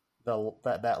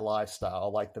that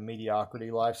lifestyle, like the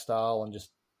mediocrity lifestyle and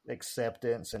just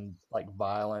acceptance and like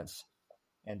violence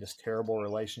and just terrible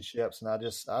relationships. And I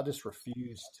just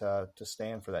refused to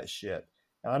stand for that shit.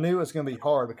 And I knew it was going to be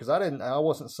hard because I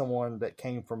wasn't someone that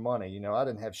came for money. I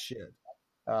didn't have shit.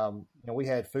 We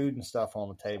had food and stuff on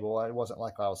the table. It wasn't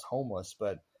like I was homeless,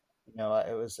 but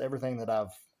it was everything that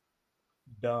I've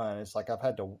done. It's like I've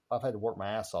had to work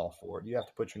my ass off for it. You have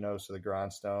to put your nose to the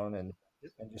grindstone and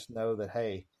just know that,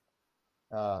 hey,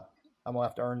 I'm gonna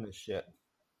have to earn this shit.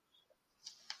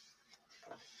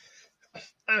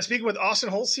 I'm speaking with Austin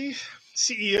Hulsey,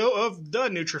 CEO of the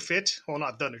Nutrifitt. Well,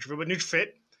 not the Nutrifitt, but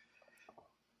Nutrifitt.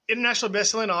 International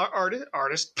best-selling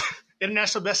artist,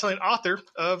 international best-selling author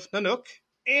of Nanook,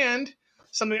 and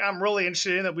something I'm really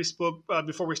interested in that we spoke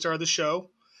before we started the show.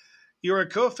 You're a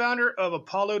co-founder of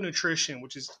Apollo Nutrition,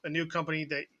 which is a new company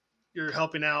that you're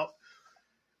helping out.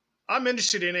 I'm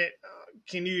interested in it.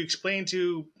 Can you explain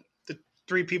to the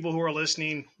 3 people who are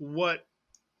listening what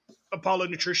Apollo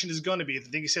Nutrition is going to be? I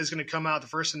think he says it's going to come out the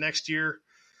first of next year,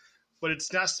 but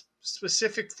it's not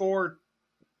specific for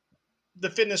the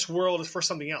fitness world. It's for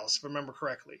something else, if I remember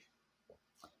correctly.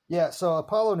 Yeah, so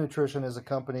Apollo Nutrition is a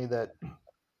company that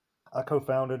I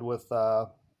co-founded with 2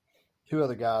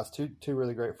 other guys, two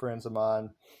really great friends of mine,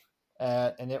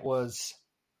 and it was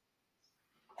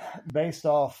based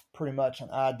off pretty much an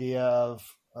idea of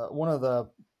one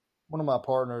of my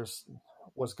partners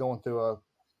was going through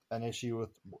an issue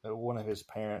with one of his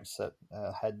parents that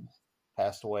had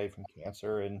passed away from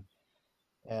cancer,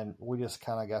 and we just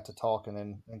kind of got to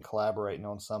talking and collaborating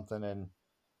on something, and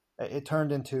it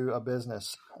turned into a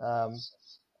business.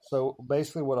 So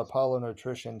basically what Apollo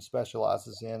Nutrition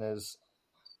specializes in is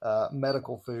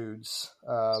medical foods,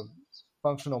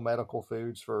 functional medical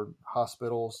foods for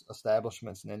hospitals,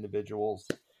 establishments, and individuals.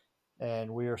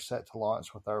 And we are set to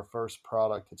launch with our first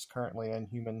product. It's currently in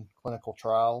human clinical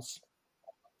trials.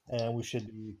 and we should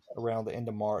be around the end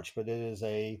of March. But it is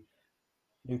a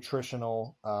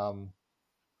nutritional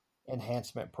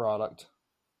enhancement product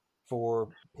for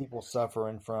people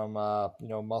suffering from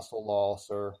muscle loss,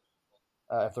 or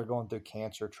if they're going through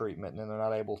cancer treatment and they're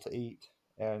not able to eat,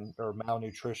 and or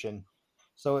malnutrition.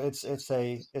 So it's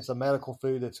a medical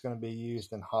food that's going to be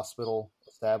used in hospital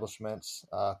establishments,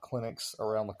 clinics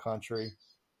around the country,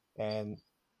 and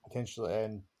potentially,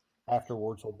 and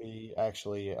afterwards will be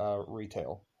actually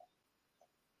retail.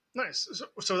 Nice.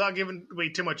 So without giving away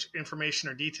too much information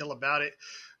or detail about it,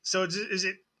 so is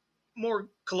it more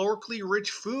calorically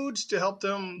rich foods to help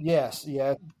them Yes,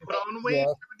 yeah, put on weight yeah.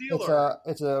 type of deal, or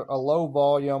It's a low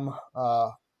volume,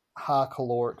 high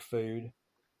caloric food.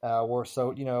 Where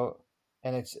so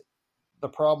and it's the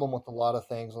problem with a lot of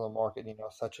things on the market,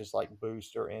 such as like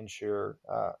Boost or Ensure.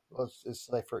 Let's just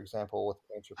say, for example, with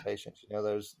cancer patients,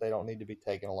 those they don't need to be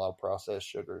taking a lot of processed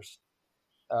sugars.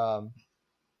 Um,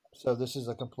 so this is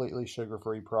a completely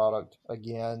sugar-free product.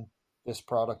 Again, this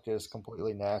product is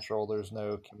completely natural. There's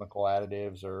no chemical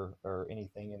additives or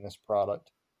anything in this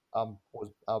product.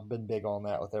 I've been big on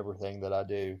that with everything that I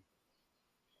do.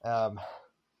 Um,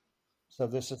 so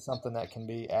this is something that can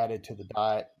be added to the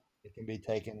diet. It can be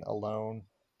taken alone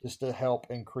just to help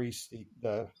increase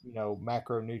the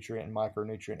macronutrient and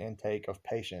micronutrient intake of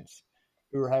patients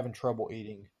who are having trouble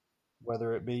eating,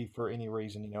 whether it be for any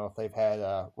reason, if they've had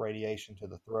radiation to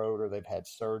the throat, or they've had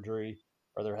surgery,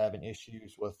 or they're having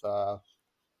issues with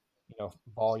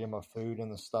volume of food in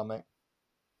the stomach.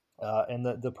 And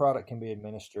the product can be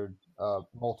administered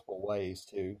multiple ways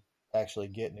to actually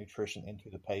get nutrition into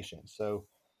the patient. So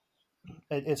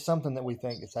it's something that we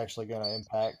think is actually going to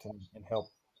impact and help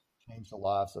change the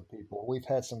lives of people. We've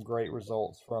had some great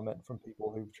results from it from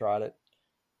people who've tried it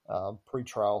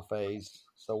pre-trial phase.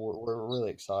 So we're really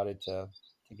excited to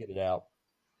get it out.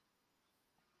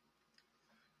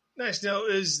 nice. Now,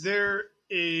 is there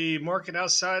a market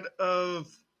outside of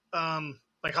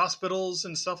like hospitals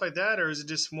and stuff like that, or is it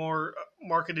just more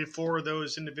marketed for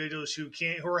those individuals who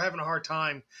are having a hard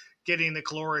time getting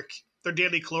their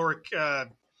daily caloric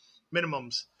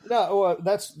minimums? No, well,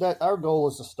 that. Our goal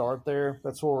is to start there.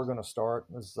 That's where we're going to start,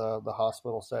 is the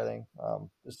hospital setting.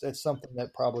 It's something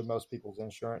that probably most people's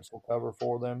insurance will cover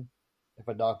for them if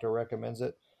a doctor recommends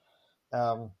it.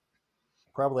 Um,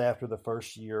 Probably after the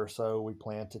first year or so, we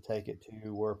plan to take it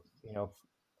to where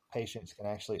patients can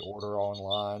actually order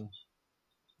online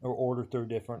or order through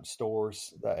different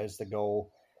stores. That is the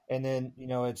goal. And then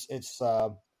it's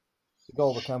the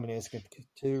goal of the company is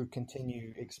to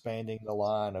continue expanding the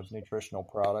line of nutritional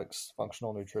products,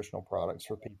 functional nutritional products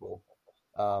for people,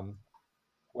 um,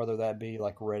 whether that be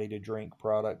like ready to drink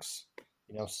products,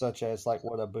 such as like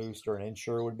what a Boost or an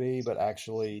Ensure would be, but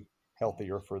actually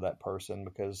healthier for that person.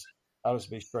 Because I'll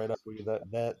just be straight up with you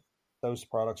that those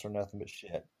products are nothing but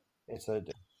shit. It's a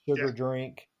Yeah. sugar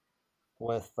drink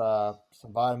with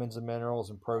some vitamins and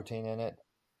minerals and protein in it.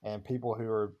 And people who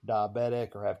are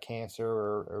diabetic or have cancer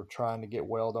or trying to get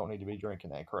well don't need to be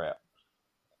drinking that crap.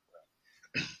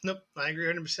 Nope, I agree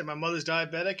 100%. My mother's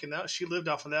diabetic, and she lived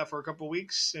off of that for a couple of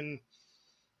weeks, and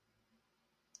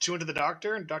she went to the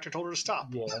doctor, and the doctor told her to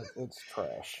stop. Yeah, it's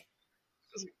trash.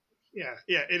 Yeah,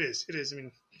 yeah, it is. It is. I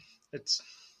mean, it's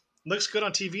looks good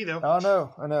on TV though. I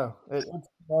know.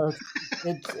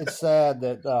 It's sad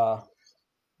that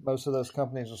most of those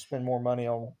companies will spend more money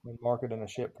on marketing a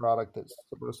shit product that's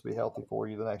supposed to be healthy for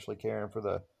you than actually caring for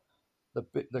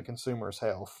the consumer's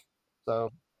health. So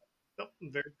Nope,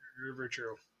 very, very, very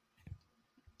true.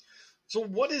 So,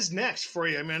 what is next for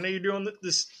you? I mean, I know you're doing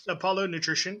this Apollo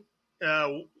Nutrition.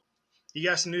 You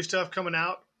got some new stuff coming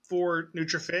out for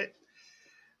Nutrifit.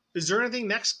 Is there anything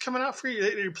next coming out for you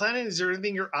that you're planning? Is there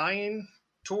anything you're eyeing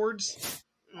towards?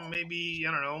 Maybe,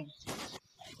 I don't know.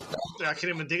 I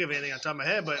can't even think of anything on top of my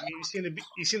head, but I mean,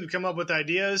 you seem to come up with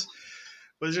ideas.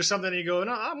 But is there something you go,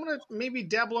 no, I'm gonna maybe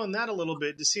dabble in that a little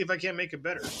bit to see if I can't make it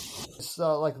better? it's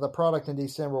like the product in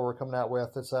December we're coming out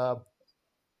with. It's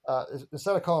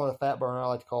instead of calling it a fat burner, I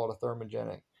like to call it a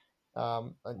thermogenic. I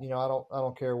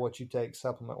don't care what you take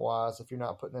supplement wise. If you're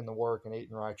not putting in the work and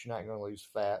eating right, you're not going to lose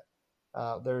fat.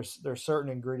 There's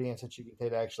certain ingredients that you can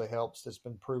take that actually helps. That's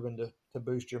been proven to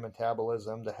boost your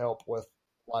metabolism, to help with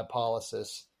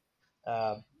lipolysis.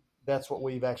 Uh, that's what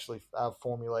I've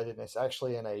formulated, and it's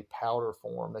actually in a powder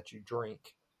form that you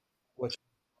drink, which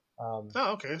Oh,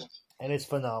 okay. and it's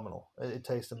phenomenal. It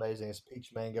tastes amazing. It's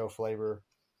peach mango flavor.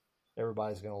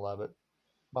 Everybody's gonna love it.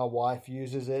 My wife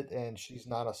uses it, and she's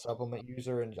not a supplement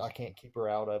user, and I can't keep her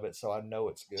out of it, so I know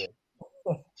it's good.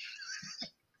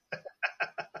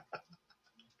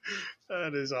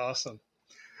 That is awesome.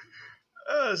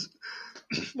 Uh,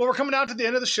 well, we're coming out to the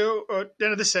end of the show, or the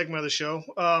end of this segment of the show.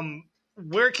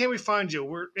 Where can we find you?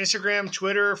 We're Instagram,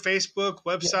 Twitter, Facebook,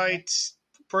 websites,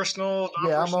 personal,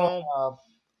 Yeah, I'm on. non-personal,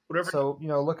 whatever. So,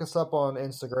 look us up on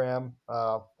Instagram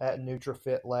at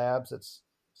Nutrifitt Labs. It's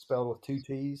spelled with 2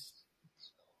 T's.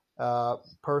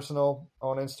 Personal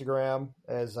on Instagram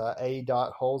as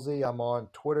a.hulsey. I'm on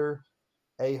Twitter,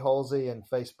 Hulsey, and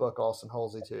Facebook, Austin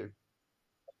Hulsey too.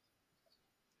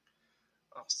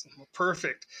 Awesome. Well,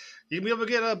 perfect. You be able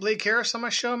to get Blake Harris on my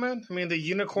show, man? I mean, the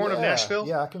unicorn of Nashville?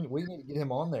 Yeah, we need to get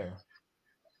him on there.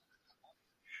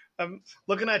 I'm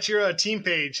looking at your team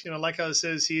page, like how it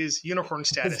says he is unicorn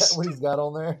status. Is that what he's got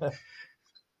on there?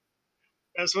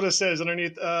 That's what it says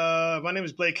underneath. My name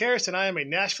is Blake Harris, and I am a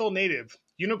Nashville native.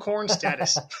 Unicorn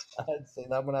status. I'd say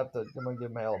I'm gonna give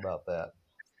him hell about that.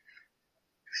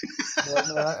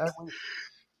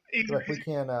 We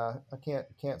can't. I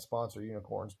can't sponsor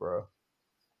unicorns, bro.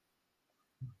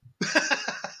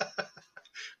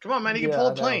 Come on, man! You can pull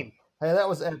a plane. Hey, that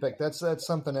was epic. That's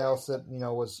something else that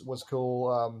was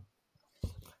cool.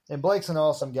 And Blake's an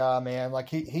awesome guy, man. Like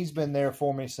he's been there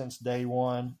for me since day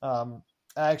one. I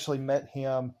actually met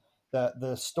him.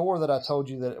 The store that I told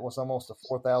you that it was almost a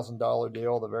 $4,000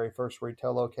 deal, the very first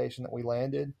retail location that we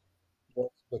landed,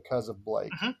 was because of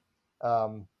Blake.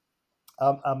 Mm-hmm.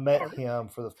 I met him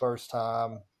for the first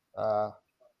time,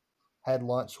 had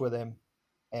lunch with him,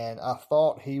 and I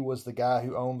thought he was the guy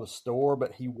who owned the store,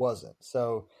 but he wasn't.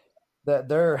 So that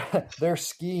their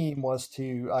scheme was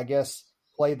to, I guess,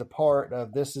 play the part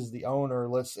of this is the owner.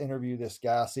 Let's interview this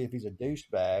guy, see if he's a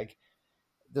douchebag,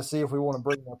 to see if we want to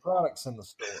bring their products in the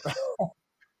store.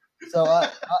 So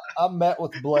I met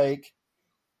with Blake.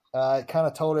 I kind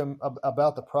of told him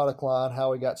about the product line,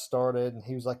 how we got started, and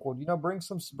he was like, "Well, bring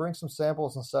some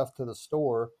samples and stuff to the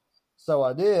store." So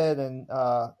I did, and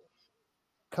a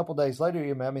couple days later,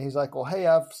 he met me. He's like, "Well, hey,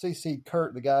 I've CC'd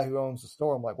Kurt, the guy who owns the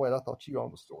store." I'm like, "Wait, I thought you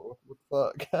owned the store.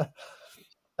 What the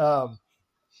fuck?"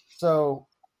 So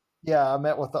yeah, I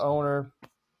met with the owner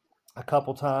a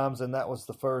couple times, and that was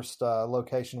the first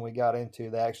location we got into.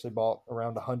 They actually bought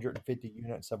around 150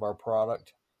 units of our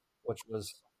product, which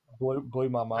was blew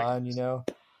my mind.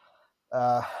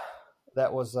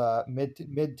 That was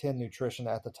Mid 10 Nutrition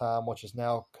at the time, which is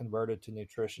now converted to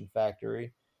Nutrition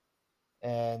Factory.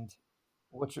 And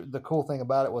the cool thing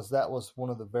about it was that was one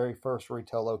of the very first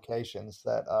retail locations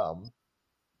that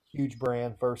huge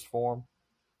brand First Form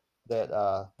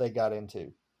that they got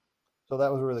into. So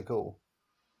that was really cool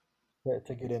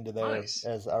to get into there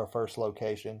as our first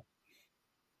location.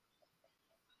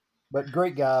 But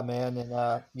great guy, man. And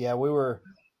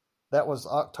that was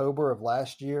October of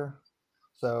last year.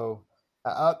 So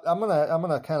I'm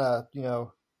gonna kind of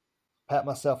pat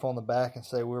myself on the back and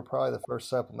say we were probably the first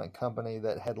supplement company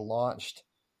that had launched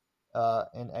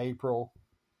in April,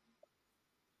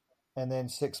 and then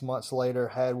 6 months later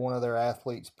had one of their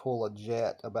athletes pull a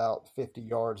jet about 50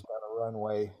 yards down a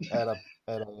runway at a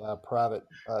private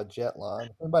jet line.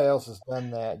 If anybody else has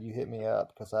done that, you hit me up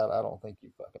because I don't think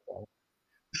you fucking know.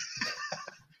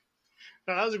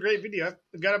 No, that was a great video.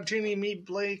 I got an opportunity to meet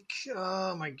Blake.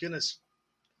 Oh my goodness,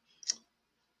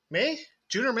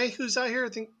 June or May, who's out here. I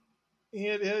think he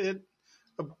had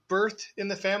a birth in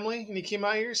the family, and he came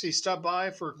out here, so he stopped by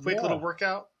for a quick little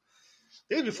workout.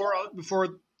 It was before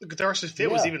the Catharsis Fit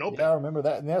was even open. Yeah, I remember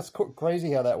that, and that's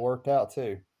crazy how that worked out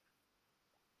too.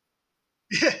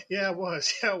 Yeah, it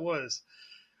was.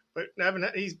 But I've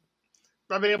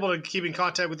been able to keep in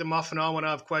contact with him off and on when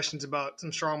I have questions about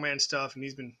some strongman stuff, and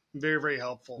he's been very, very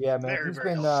helpful. Yeah, man,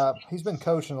 he's been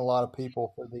coaching a lot of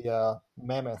people for the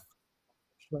Mammoth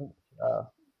Strength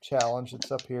Challenge.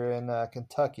 It's up here in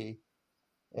Kentucky,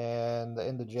 and the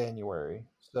end of January.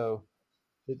 So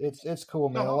it's cool,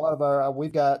 man. A lot of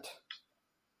we've got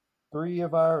three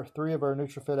of our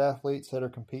Nutrifit athletes that are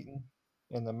competing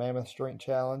in the Mammoth Strength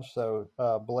Challenge. So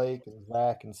Blake and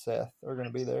Zach and Seth are going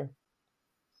to be there.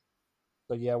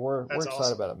 So yeah, we're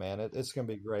excited about it, man. It's going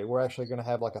to be great. We're actually going to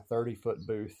have like a 30-foot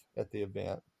booth at the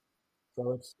event.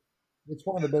 So it's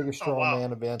one of the biggest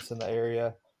strongman events in the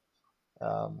area.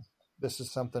 This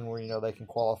is something where they can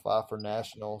qualify for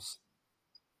nationals.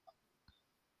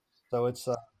 So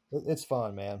it's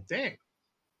fun, man. Damn,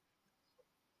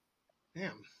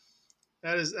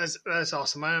 that's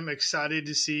awesome. I am excited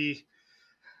to see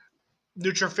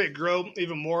Nutrifit grow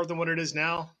even more than what it is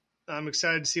now. I'm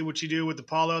excited to see what you do with the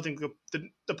Apollo. I think the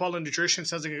Apollo Nutrition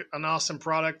sounds like an awesome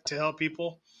product to help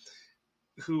people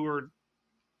who are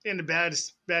in a bad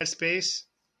space,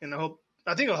 and I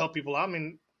think it'll help people out. I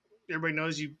mean, everybody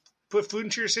knows you put food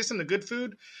into your system, the good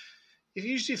food, you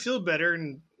usually feel better,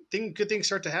 and good things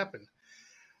start to happen.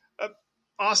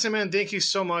 Austin, man, thank you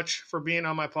so much for being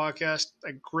on my podcast.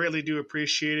 I greatly do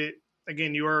appreciate it.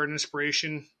 Again, you are an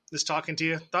inspiration. Just talking to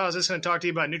you. Thought I was just going to talk to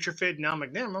you about Nutrifitt. Now I'm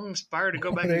like, damn, I'm inspired to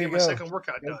go back and There get you my go. second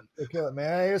workout done. Kill it,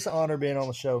 man. It's an honor being on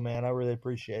the show, man. I really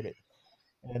appreciate it.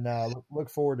 And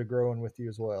look forward to growing with you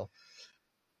as well.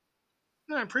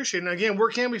 No, I appreciate it. And again, where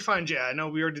can we find you? I know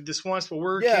we already did this once, but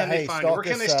where can they find you? Where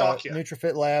can they stalk you?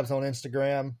 Nutrifitt Labs on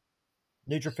Instagram,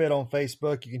 Nutrifitt on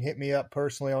Facebook. You can hit me up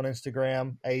personally on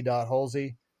Instagram,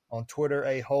 a.hulsey, on Twitter,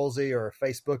 a.hulsey, or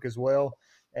Facebook as well.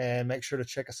 And make sure to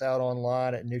check us out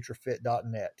online at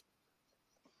nutrifitt.net.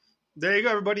 There you go,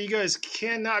 everybody. You guys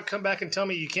cannot come back and tell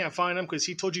me you can't find him because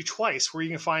he told you twice where you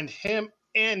can find him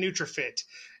and Nutrifitt.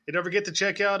 You don't forget to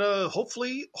check out,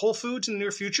 hopefully, Whole Foods in the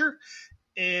near future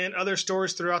and other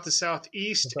stores throughout the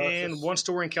Southeast and one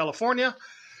store in California.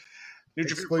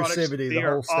 Nutrifitt products, they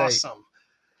are awesome.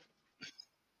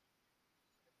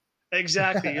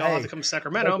 Exactly. You all have to come to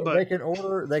Sacramento, but they can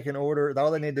order.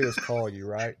 All they need to do is call you,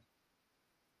 right?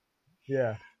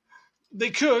 Yeah. They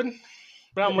could,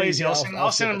 but I'm lazy.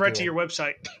 I'll send them right to your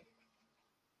website.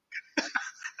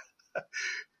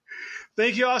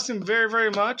 Thank you, Austin, very,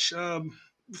 very much.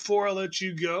 Before I let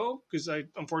you go, because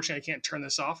unfortunately I can't turn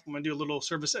this off, I'm going to do a little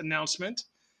service announcement.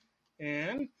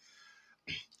 And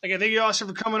again, thank you, Austin,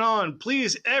 for coming on.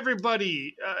 Please,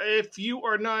 everybody, if you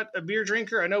are not a beer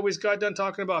drinker, I know we got done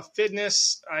talking about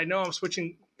fitness. I know I'm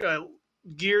switching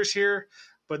gears here,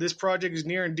 but this project is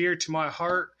near and dear to my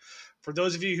heart. For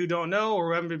those of you who don't know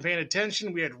or haven't been paying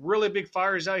attention, we had really big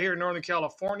fires out here in Northern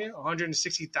California.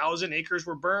 160,000 acres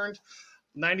were burned.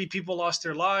 90 people lost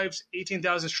their lives.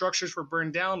 18,000 structures were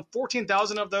burned down.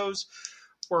 14,000 of those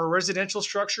were residential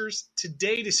structures.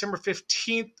 Today, December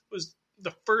 15th, was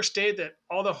the first day that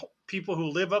all the people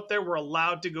who live up there were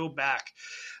allowed to go back.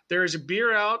 There is a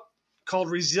beer out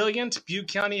called Resilient Butte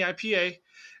County IPA.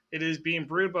 It is being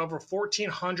brewed by over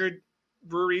 1,400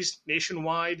 breweries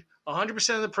nationwide.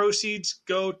 100% of the proceeds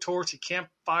go towards a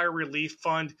campfire relief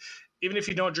fund. Even if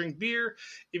you don't drink beer,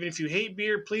 even if you hate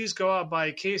beer, please go out, buy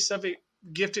a case of it,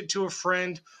 gift it to a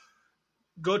friend,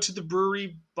 go to the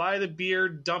brewery, buy the beer,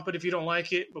 dump it if you don't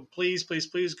like it. But please, please,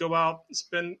 please go out and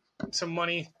spend some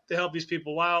money to help these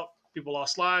people out. People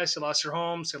lost lives, they lost their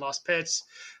homes, they lost pets,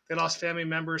 they lost family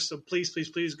members. So please, please,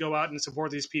 please go out and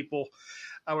support these people.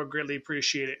 I would greatly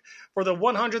appreciate it. For the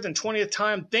 120th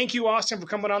time, thank you, Austin, for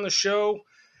coming on the show.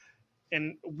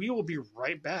 And we will be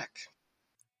right back.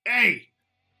 Hey,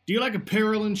 do you like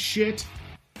apparel and shit?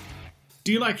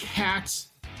 Do you like hats,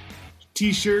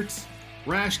 t-shirts,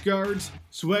 rash guards,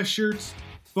 sweatshirts,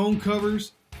 phone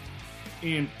covers,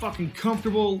 and fucking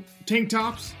comfortable tank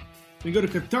tops? Then go to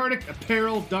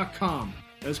catharticapparel.com.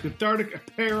 That's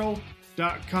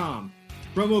catharticapparel.com.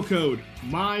 Promo code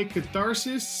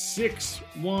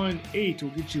MyCatharsis618 will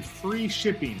get you free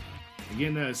shipping.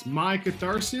 Again, that's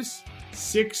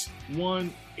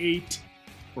MyCatharsis618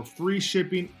 for free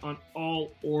shipping on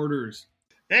all orders.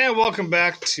 And welcome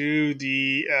back to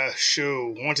the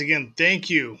show. Once again, thank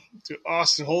you to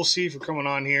Austin Hulsey for coming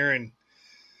on here and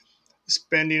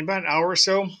spending about an hour or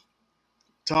so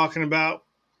talking about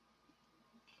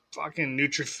fucking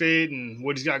Nutrifitt and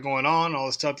what he's got going on, all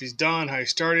the stuff he's done, how he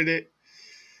started it.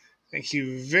 Thank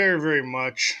you very, very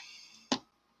much.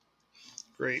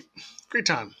 Great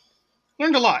time.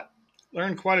 Learned a lot.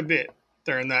 Learned quite a bit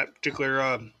there in that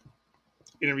particular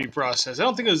interview process. I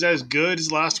don't think it was as good as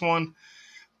the last one.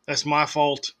 That's my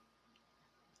fault.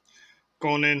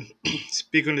 Going in,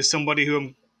 speaking to somebody who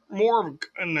I'm more of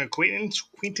an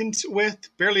acquaintance with.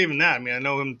 Barely even that. I mean, I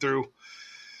know him through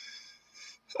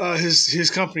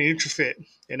his company, Nutrifitt.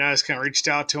 And I just kind of reached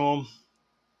out to him.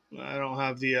 I don't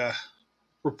have the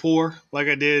rapport like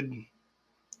I did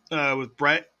with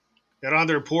Brett. I don't have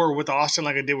the rapport with Austin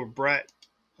like I did with Brett.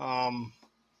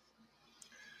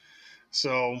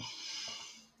 So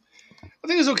I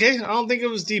think it's okay. I don't think it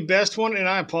was the best one, and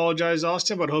I apologize,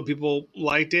 Austin, but I hope people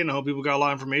liked it, and I hope people got a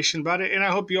lot of information about it, and I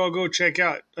hope you all go check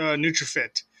out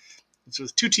Nutrifitt. It's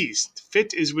with 2 T's.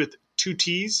 Fit is with 2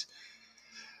 T's.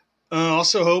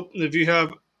 Also hope if you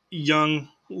have young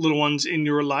little ones in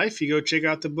your life, you go check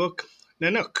out the book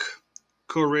Nanook,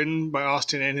 co-written by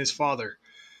Austin and his father.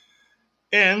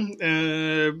 And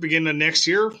beginning of next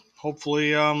year,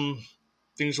 hopefully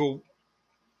things will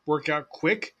work out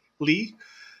quickly.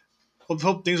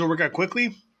 Hope things will work out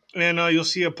quickly, and you'll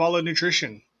see Apollo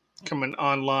Nutrition coming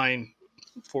online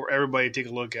for everybody to take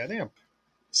a look at. Yeah.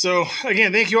 So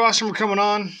again, thank you, Austin, for coming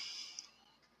on.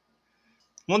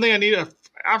 One thing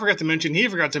I forgot to mention, he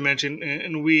forgot to mention,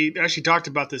 and we actually talked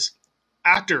about this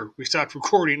after we stopped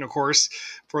recording, of course,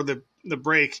 for the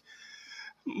break.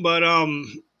 But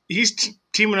he's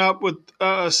teaming up with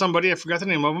somebody. I forgot the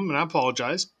name of him, and I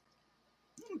apologize.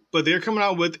 But they're coming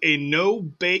out with a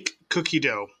no-bake cookie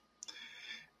dough.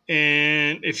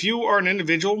 And if you are an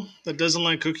individual that doesn't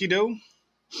like cookie dough,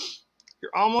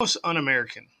 you're almost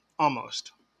un-American.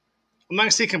 Almost. I'm not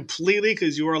going to say completely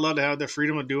because you are allowed to have the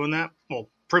freedom of doing that. Well,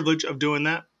 privilege of doing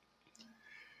that.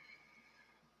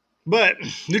 But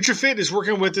Nutrifitt is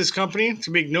working with this company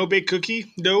to make no-bake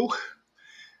cookie dough.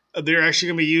 They're actually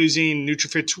going to be using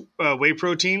Nutrifitt's whey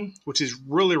protein, which is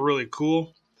really, really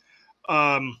cool.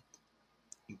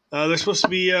 They're supposed to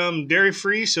be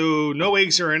dairy-free, so no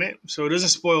eggs are in it, so it doesn't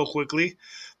spoil quickly.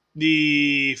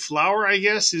 The flour, I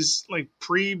guess, is like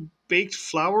pre-baked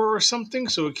flour or something,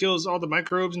 so it kills all the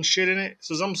microbes and shit in it.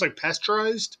 So it's almost like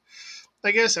pasteurized,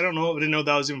 I guess. I don't know. I didn't know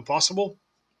that was even possible.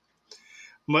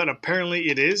 But apparently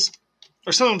it is.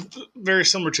 Or something very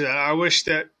similar to that. I wish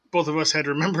that both of us had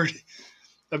remembered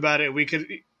about it. We could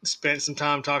spend some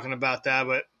time talking about that,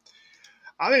 but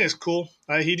I think it's cool.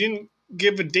 He didn't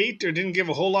give a date or didn't give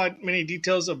a whole lot many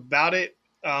details about it.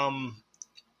 I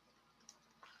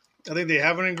think they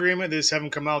have an agreement. They just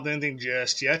haven't come out with anything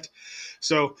just yet.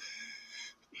 So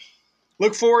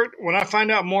look for it. When I find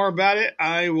out more about it,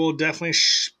 I will definitely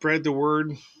spread the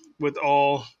word with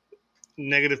all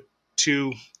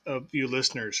 -2 of you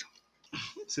listeners.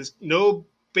 It says no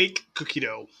bake cookie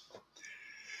dough.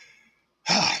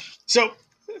 So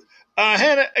I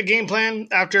had a game plan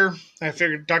after I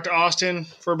figured talk to Austin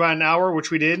for about an hour, which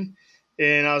we did.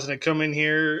 And I was going to come in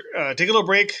here, take a little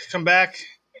break, come back,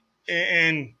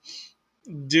 and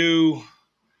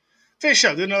finish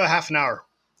up, do another half an hour.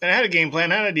 And I had a game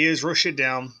plan, had ideas, wrote shit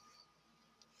down.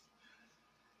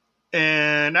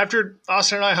 And after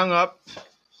Austin and I hung up,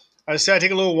 I decided to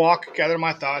take a little walk, gather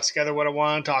my thoughts, gather what I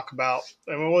want to talk about.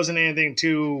 And it wasn't anything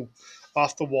too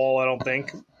off the wall, I don't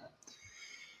think.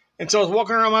 And so I was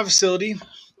walking around my facility.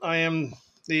 I am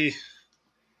the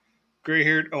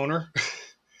gray-haired owner,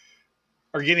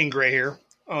 or getting gray hair,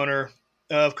 owner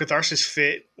of Catharsis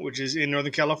Fit, which is in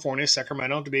Northern California,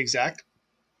 Sacramento to be exact.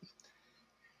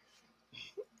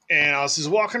 And I was just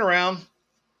walking around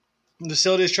the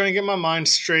facility, trying to get my mind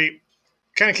straight,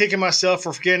 kind of kicking myself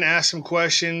for forgetting to ask some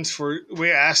questions.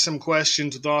 We asked some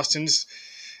questions with Austin, just,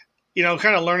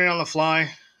 kind of learning on the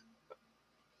fly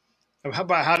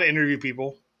about how to interview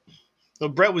people. So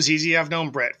Brett was easy. I've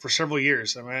known Brett for several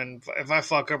years. I mean, if I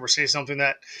fuck up or say something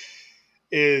that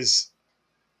is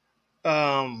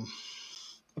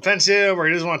offensive or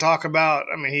he doesn't want to talk about,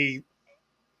 I mean,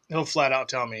 he'll flat out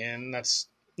tell me, and that's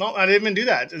no, I didn't even do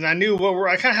that, and I knew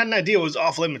I kind of had an idea what was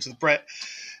off limits with Brett,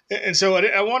 and so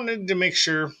I wanted to make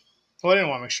sure. Well, I didn't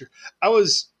want to make sure. I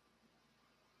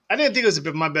didn't think it was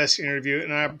my best interview,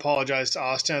 and I apologize to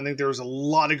Austin. I think there was a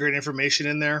lot of great information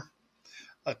in there.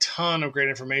 A ton of great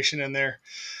information in there.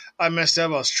 I messed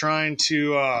up. I was trying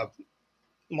to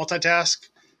multitask.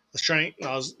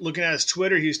 I was looking at his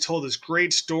Twitter. He's told this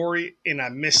great story, and I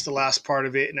missed the last part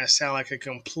of it, and I sound like a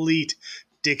complete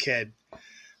dickhead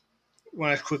when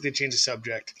I quickly changed the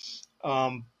subject.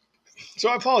 So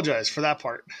I apologize for that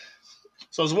part.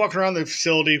 So I was walking around the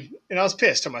facility, and I was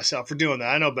pissed at myself for doing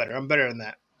that. I know better. I'm better than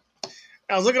that.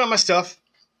 I was looking at my stuff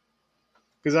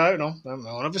because I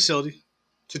own a facility.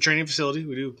 It's a training facility.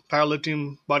 We do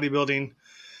powerlifting, bodybuilding,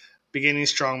 beginning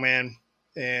strongman,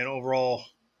 and overall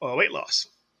weight loss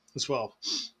as well.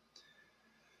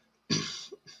 And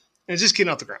it's just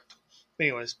getting off the ground.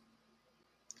 Anyways,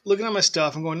 looking at my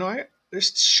stuff, I'm going, no,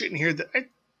 there's shit in here that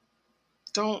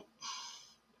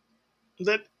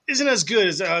that isn't as good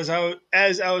as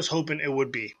I was hoping it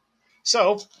would be.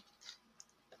 So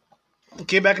I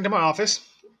came back into my office,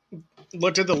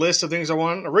 looked at the list of things I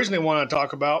originally wanted to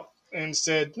talk about, and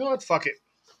said, you know what, fuck it.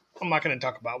 I'm not going to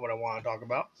talk about what I want to talk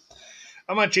about.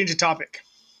 I'm going to change the topic.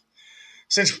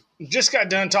 Since we just got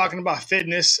done talking about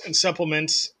fitness and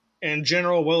supplements and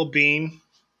general well-being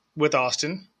with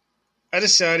Austin, I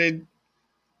decided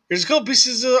there's a couple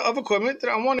pieces of equipment that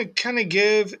I want to kind of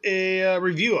give a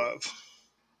review of.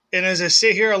 And as I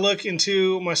sit here, I look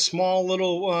into my small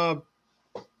little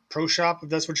pro shop, if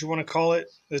that's what you want to call it.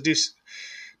 I do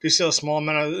sell a small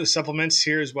amount of supplements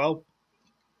here as well.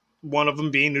 One of them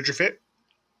being Nutrifitt.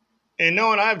 And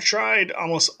knowing I've tried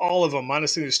almost all of them,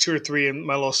 honestly, there's 2 or 3 in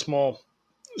my little small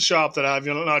shop that I've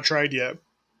not tried yet.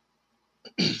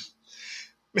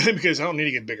 Because I don't need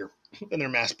to get bigger than their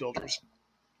mass builders.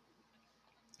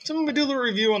 So I'm going to do a little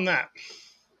review on that.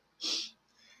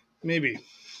 Maybe.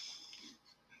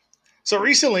 So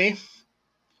recently,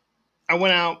 I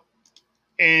went out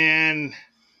and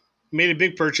made a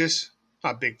big purchase.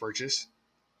 Not big purchase,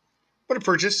 but a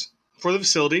purchase for the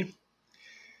facility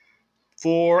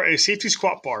for a safety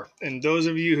squat bar. And those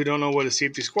of you who don't know what a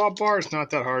safety squat bar, it's not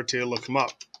that hard to look them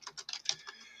up.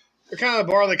 They're kind of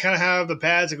a bar that kind of have the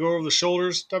pads that go over the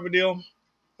shoulders type of deal,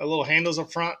 a little handles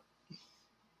up front.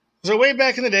 So way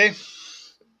back in the day,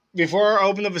 before I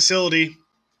opened the facility,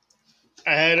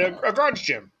 I had a garage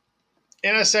gym.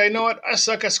 And I said, you know what? I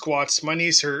suck at squats. My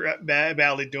knees hurt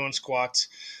badly doing squats.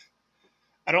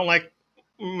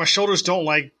 My shoulders don't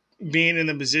like being in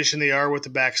the position they are with the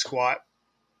back squat.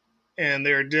 And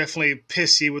they're definitely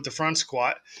pissy with the front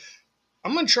squat.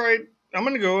 I'm going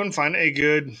to go and find a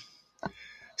good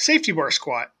safety bar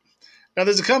squat. Now,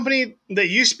 there's a company that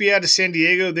used to be out of San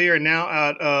Diego. They are now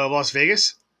out of Las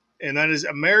Vegas. And that is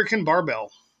American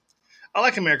Barbell. I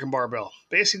like American Barbell.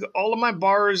 Basically, all of my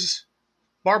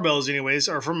barbells anyways,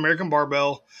 are from American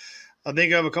Barbell. I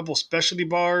think I have a couple specialty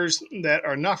bars that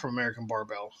are not from American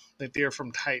Barbell. I think they are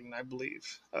from Titan, I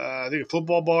believe. I think a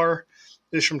football bar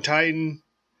is from Titan.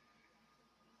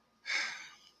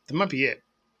 That might be it.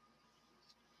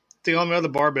 I think all my other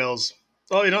barbells.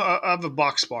 Oh, I have a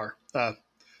box bar.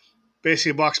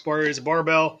 Basically, a box bar is a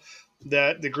barbell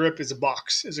that the grip is a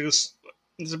box. It's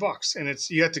a box, and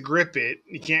you have to grip it.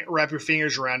 You can't wrap your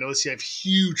fingers around it unless you have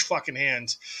huge fucking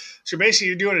hands. So basically,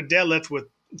 you're doing a deadlift with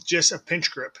just a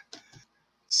pinch grip.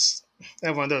 I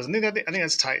have one of those. I think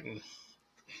that's Titan.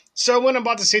 So I went and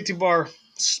bought the safety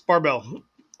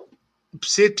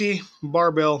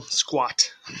barbell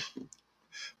squat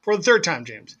for the third time,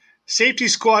 James. Safety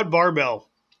squat barbell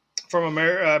from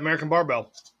American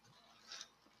Barbell.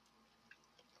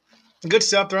 Good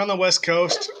stuff. They're on the West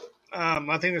Coast.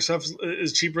 I think their stuff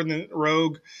is cheaper than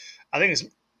Rogue. I think it's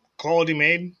quality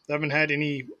made. I haven't had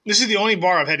any. This is the only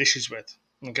bar I've had issues with.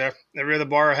 Okay, every other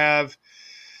bar I have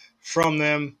from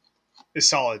them is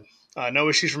solid. No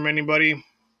issues from anybody.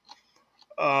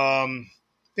 I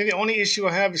think the only issue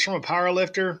I have is from a power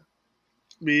lifter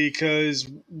because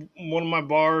one of my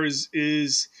bars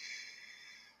is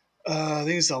I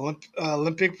think it's the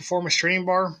Olympic Performance Training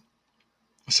Bar,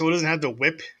 so it doesn't have the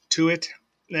whip to it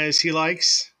as he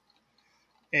likes,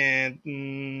 and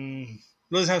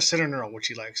doesn't have center neural, which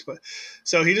he likes. But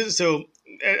so he does. So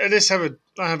I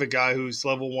have a guy who's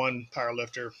level 1 power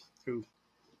lifter who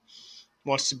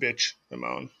wants to bitch and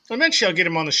moan. Eventually, I'll get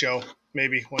him on the show,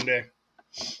 maybe one day.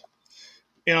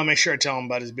 And I'll make sure I tell him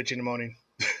about his bitching and moaning.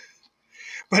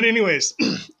 But anyways,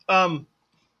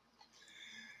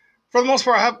 for the most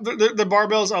part, I have the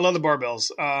barbells. I love the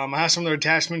barbells. I have some of their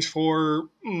attachments for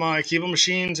my cable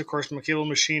machines. Of course, my cable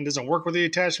machine doesn't work with the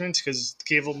attachments because the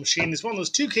cable machine is one of those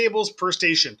 2 cables per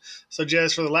station. So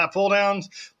just for the lat pull downs,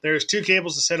 there's 2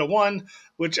 cables instead of 1,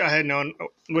 which I had known. I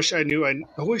wish I knew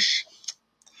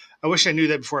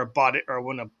that before I bought it, or I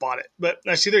wouldn't have bought it. But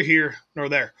that's neither here nor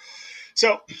there.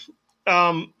 So,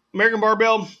 American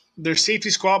Barbell, their safety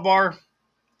squat bar,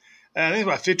 I think it's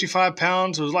about 55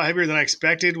 pounds. It was a lot heavier than I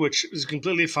expected, which is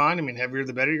completely fine. I mean, heavier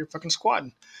the better. You're fucking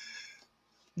squatting.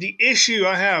 The issue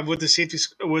I have with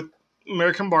with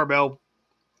American Barbell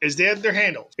is they have their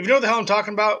handle. If you know what the hell I'm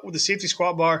talking about with the safety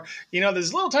squat bar,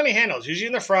 there's little tiny handles, usually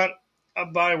in the front,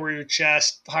 up by where your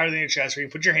chest, higher than your chest, where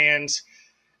you put your hands,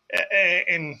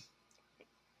 and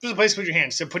there's a place to put your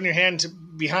hands. So putting your hands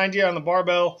behind you on the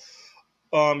barbell,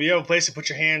 you have a place to put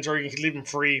your hands, or you can leave them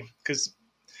free because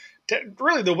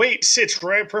really the weight sits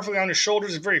right perfectly on your shoulders.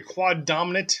 It's a very quad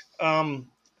dominant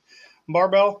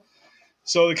barbell,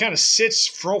 so it kind of sits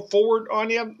forward on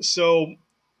you. So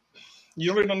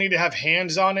you really don't need to have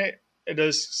hands on it. It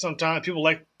does sometimes. People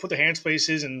like put their hands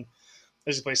places, and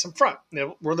there's a place in front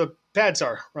where the pads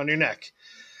are around your neck.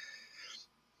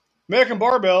 American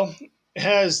Barbell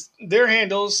has their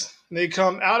handles. They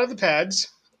come out of the pads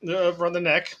around the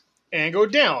neck and go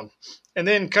down, and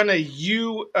then kind of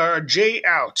J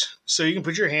out, so you can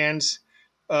put your hands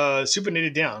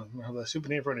supinated down.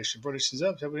 Supinated pronation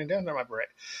up, supinated down. That might be right.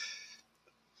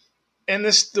 And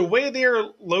the way they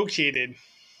are located.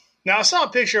 Now, I saw a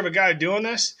picture of a guy doing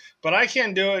this, but I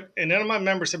can't do it, and none of my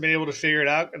members have been able to figure it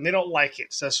out, and they don't like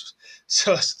it. So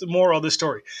that's the moral of the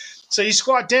story. So you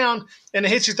squat down, and it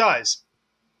hits your thighs.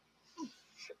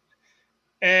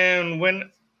 And when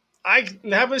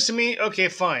it happens to me, okay,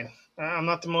 fine. I'm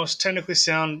not the most technically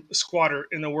sound squatter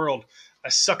in the world. I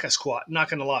suck at squat, not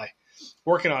going to lie.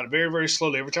 Working on it very, very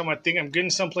slowly. Every time I think I'm getting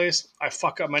someplace, I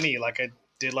fuck up my knee like I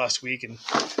did last week, and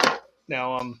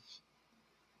now I'm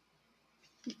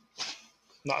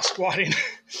not squatting.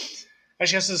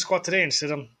 Actually, I was to squat today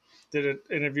instead. I did an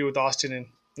interview with Austin, and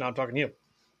now I'm talking to you.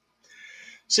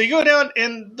 So you go down,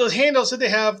 and those handles that they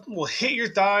have will hit your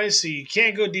thighs, so you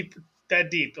can't go that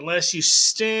deep unless you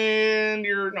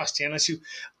unless you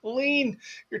lean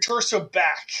your torso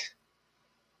back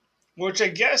which I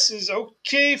guess is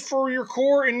okay for your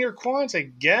core and your quads, I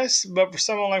guess. But for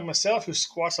someone like myself who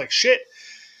squats like shit,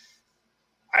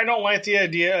 I don't like the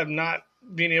idea of not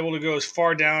being able to go as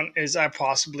far down as I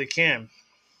possibly can.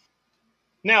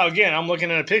 Now, again, I'm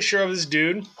looking at a picture of this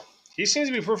dude. He seems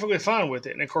to be perfectly fine with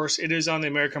it. And of course, it is on the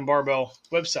American Barbell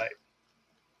website.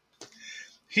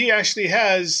 He actually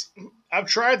has, I've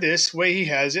tried this way he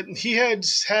has it. He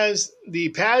has the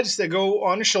pads that go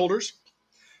on his shoulders.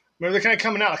 Remember, they're kind of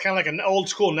coming out, kind of like an old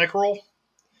school neck roll.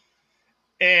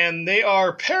 And they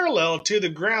are parallel to the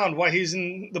ground while he's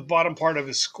in the bottom part of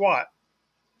his squat.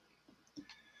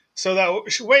 So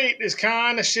that weight is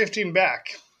kind of shifting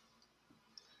back.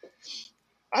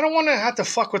 I don't want to have to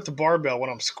fuck with the barbell when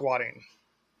I'm squatting.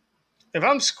 If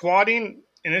I'm squatting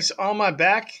and it's on my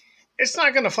back, it's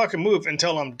not going to fucking move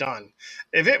until I'm done.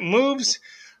 If it moves,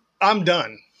 I'm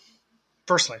done.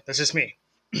 Personally, that's just me.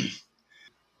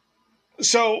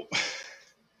 So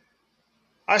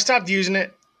I stopped using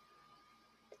it.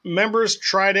 Members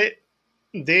tried it.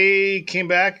 They came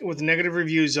back with negative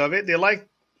reviews of it. They liked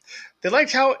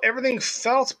how everything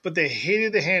felt, but they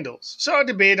hated the handles. So I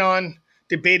debated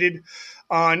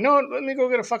on, no, let me go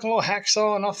get a fucking little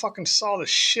hacksaw and I'll fucking saw the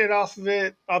shit off of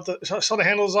it, saw the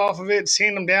handles off of it,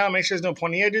 sand them down, make sure there's no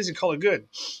pointy edges, and call it good.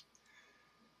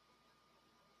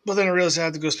 But then I realized I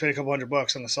had to go spend a couple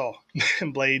 $100 on the saw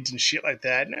and blades and shit like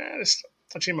that.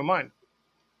 I changed my mind.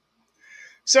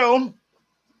 So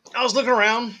I was looking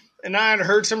around and I had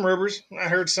heard some rumors. I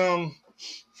heard some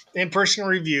in-person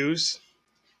reviews,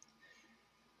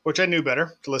 which I knew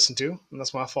better to listen to, and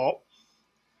that's my fault.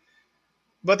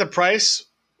 But the price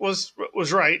was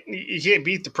right. You can't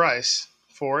beat the price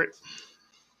for it.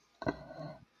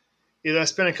 Either I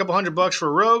spent a couple $100 for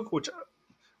a Rogue, which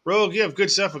Rogue, you have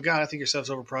good stuff, but God, I think your stuff's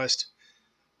overpriced.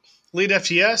 Lead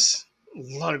FTS,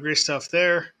 a lot of great stuff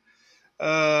there.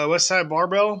 Westside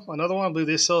Barbell, another one. I believe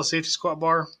they sell a safety squat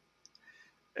bar.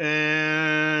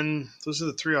 And those are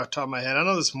the three off the top of my head. I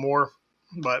know there's more,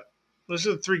 but those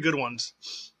are the three good ones.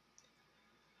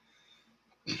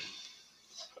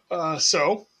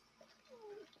 So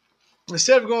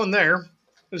instead of going there,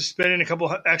 spending a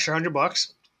couple extra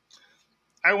 $100,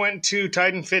 I went to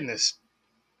Titan Fitness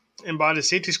and bought a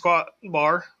safety squat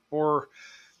bar for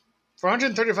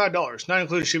 $135, not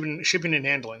including shipping and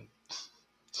handling.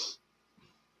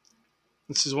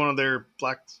 This is one of their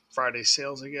Black Friday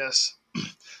sales, I guess.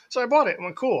 So I bought it. I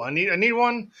went, cool. I need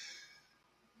one.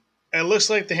 It looks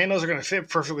like the handles are going to fit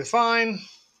perfectly fine.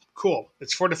 Cool.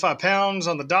 It's 45 pounds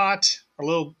on the dot. A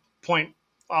little point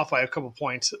off by a couple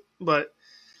points, but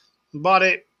bought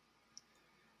it.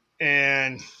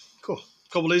 And cool.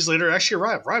 A couple days later, it actually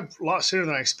arrived a lot sooner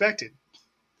than I expected.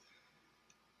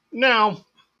 Now,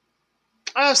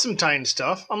 I have some Titan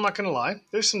stuff. I'm not going to lie.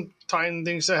 There's some Titan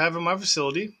things I have in my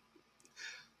facility.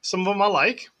 Some of them I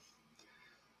like.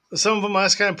 Some of them I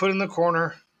just kind of put in the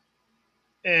corner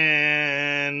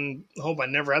and hope I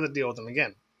never have to deal with them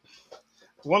again.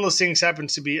 One of those things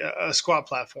happens to be a squat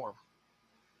platform.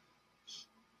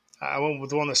 I went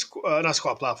with one that's not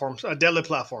squat platforms, deadlift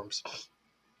platforms.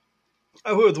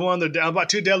 I went with one. I bought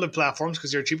two deadlift platforms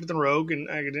because they're cheaper than Rogue,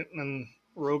 and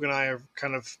Rogue and I are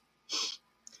kind of.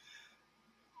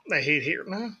 I hate here.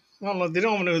 I don't know. They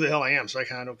don't even know who the hell I am, so I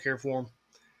kind of don't care for them.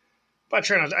 But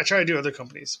I try to do other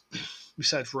companies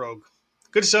besides Rogue.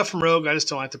 Good stuff from Rogue. I just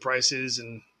don't like the prices,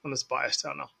 and I'm just biased. I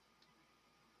don't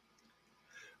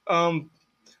know.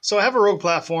 So I have a Rogue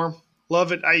platform.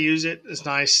 Love it. I use it. It's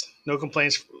nice. No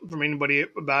complaints from anybody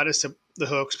about it except the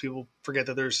hooks. People forget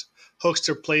that there's hooks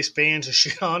to place bands and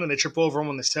shit on, and they trip over them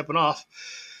when they're stepping off.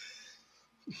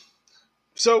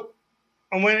 So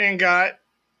I went and got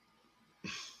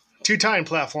two Titan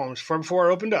platforms before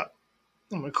I opened up.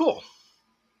 I'm like, cool.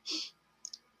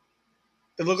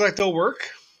 They look like they'll work.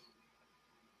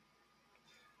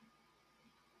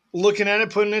 Looking at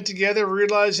it, putting it together,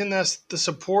 realizing that the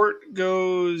support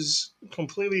goes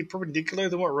completely perpendicular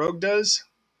than what Rogue does.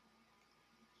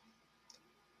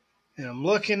 And I'm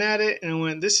looking at it and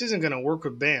went, this isn't going to work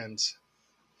with bands.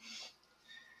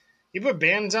 You put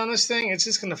bands on this thing, it's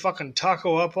just going to fucking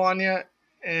taco up on you,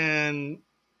 and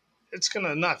it's going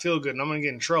to not feel good, and I'm going to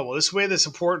get in trouble. This way the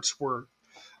supports were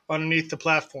underneath the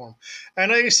platform.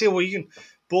 And I know you say, well, you can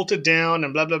bolt it down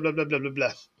and blah, blah, blah, blah, blah, blah,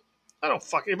 blah. I don't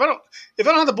fucking, if I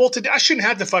don't have to bolt it down, I shouldn't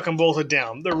have to fucking bolt it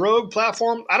down. The Rogue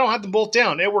platform, I don't have to bolt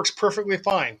down. It works perfectly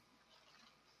fine.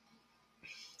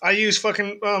 I use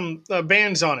fucking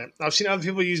bands on it. I've seen other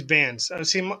people use bands. I've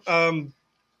seen I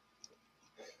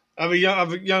have a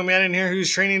young man in here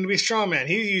who's training to be a strongman.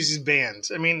 He uses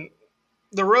bands. I mean,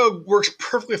 the Rogue works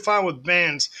perfectly fine with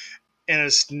bands, and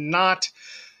it's not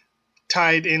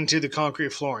tied into the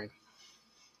concrete flooring.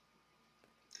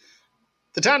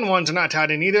 The Titan ones are not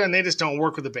Titan either, and they just don't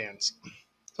work with the bands.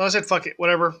 So I said, fuck it,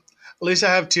 whatever. At least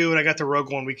I have two, and I got the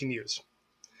Rogue one we can use.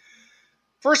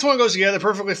 First one goes together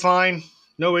perfectly fine.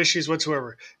 No issues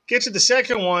whatsoever. Get to the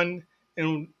second one,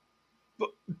 and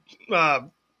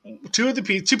two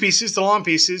pieces, the long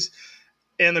pieces,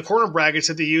 and the corner brackets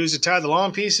that they use to tie the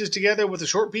long pieces together with the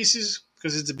short pieces,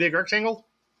 because it's a big rectangle.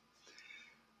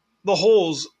 The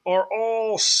holes are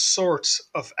all sorts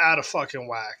of out of fucking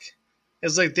whack.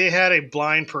 It's like they had a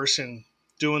blind person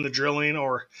doing the drilling,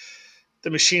 or the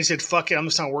machine said, fuck it, I'm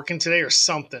just not working today, or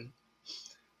something.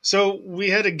 So we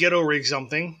had to ghetto rig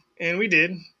something, and we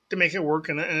did, to make it work,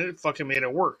 and it fucking made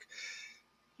it work.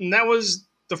 And that was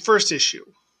the first issue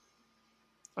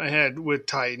I had with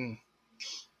Titan.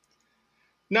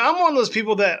 Now, I'm one of those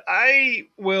people that I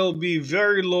will be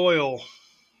very loyal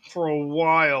for a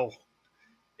while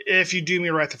if you do me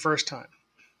right the first time.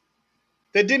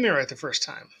 They did me right the first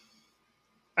time.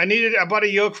 I bought a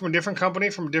yoke from a different company,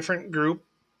 from a different group.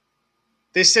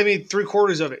 They sent me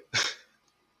 3/4 of it.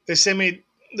 They sent me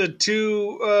the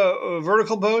two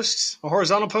vertical posts, a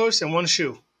horizontal post, and one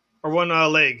shoe, or one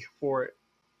leg for it.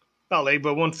 Not leg,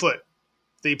 but 1 foot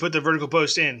that you put the vertical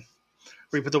post in,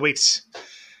 where you put the weights.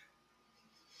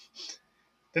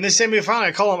 Then they sent me a file.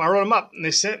 I wrote them up, and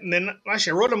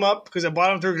I wrote them up because I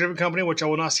bought them through a different company, which I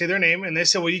will not say their name. And they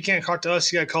said, "Well, you can't talk to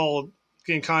us. You got to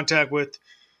get in contact with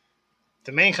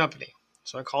the main company."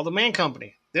 So I called the main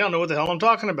company. They don't know what the hell I'm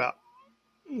talking about.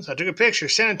 So I took a picture,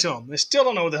 sent it to them. They still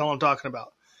don't know what the hell I'm talking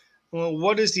about. Well,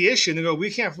 what is the issue? And they go, we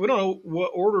don't know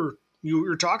what order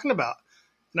you're talking about.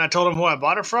 And I told them who I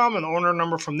bought it from and the order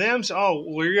number from them.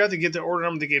 So, you have to get the order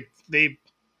number they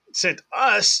sent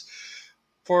us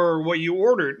for what you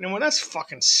ordered. And well, that's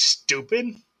fucking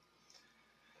stupid.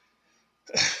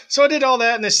 So I did all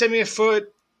that, and they sent me a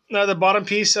foot, the bottom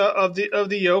piece of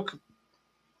the yoke.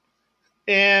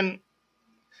 And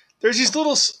there's these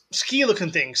little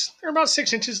ski-looking things. They're about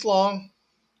 6 inches long.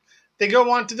 They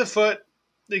go onto the foot.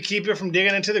 They keep it from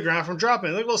digging into the ground, from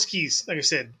dropping. They're little skis, like I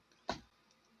said.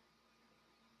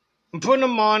 I'm putting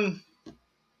them on,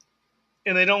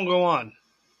 and they don't go on.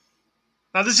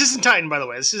 Now, this isn't Titan, by the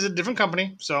way. This is a different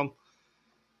company. So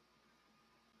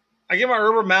I get my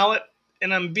rubber mallet,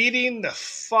 and I'm beating the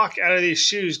fuck out of these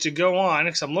shoes to go on,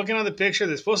 because I'm looking at the picture.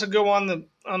 They're supposed to go on the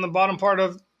bottom part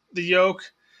of the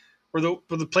yoke, where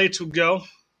the plates would go,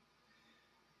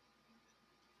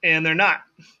 and they're not.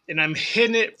 And I'm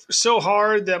hitting it so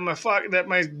hard that my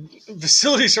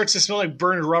facility starts to smell like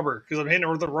burned rubber, because I'm hitting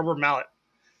it with a rubber mallet.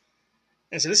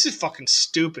 And I said, this is fucking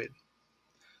stupid.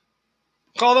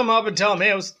 Call them up and tell them,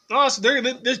 hey,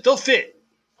 they'll fit.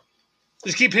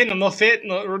 Just keep hitting them, they'll fit,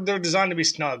 and they're designed to be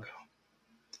snug.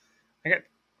 I got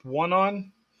one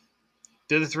on.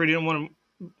 The other three didn't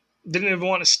even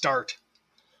want to start.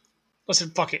 I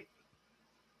said, fuck it.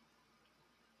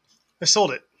 I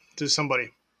sold it to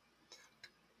somebody.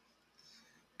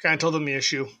 Kind of told them the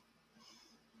issue.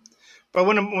 But I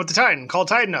went with the Titan, called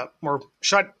Titan up, I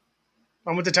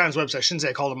went to Titan's website. I shouldn't say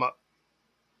I called them up.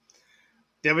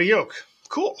 They have a yoke.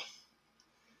 Cool.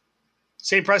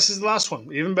 Same price as the last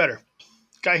one. Even better.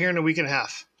 Got here in a week and a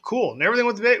half. Cool. And everything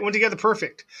went together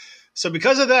perfect. So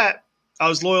because of that, I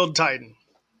was loyal to Titan.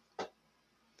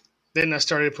 Then I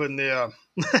started putting the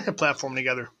platform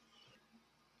together.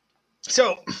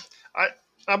 So I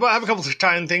have a couple of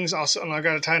Titan things also, and I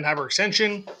got a Titan Hyper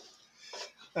Extension,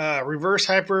 Reverse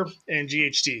Hyper, and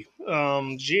GHD.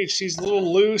 GHD is a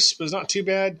little loose, but it's not too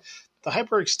bad. The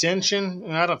Hyper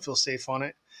Extension, I don't feel safe on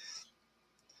it,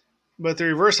 but the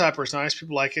Reverse Hyper is nice.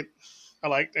 People like it.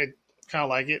 I kind of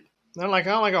like it. I don't like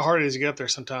how hard it is to get up there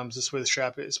sometimes. This way the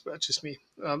strap is, but that's just me.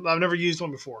 I've never used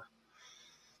one before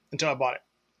until I bought it.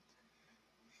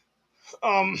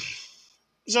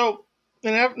 So.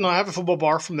 And I have a football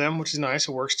bar from them, which is nice.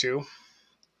 It works too.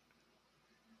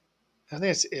 I think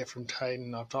that's it from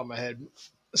Titan off the top of my head.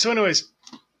 So anyways,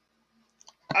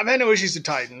 I've had no issues with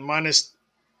Titan, minus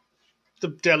the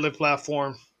deadlift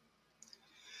platform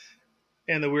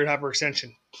and the weird hyper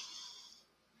extension.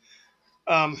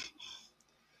 So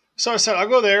I said, I'll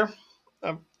go there.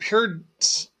 I've heard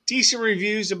decent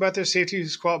reviews about their safety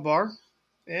squat bar.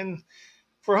 And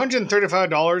for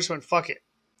 $135, went, fuck it.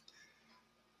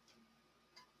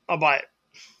 I'll buy it.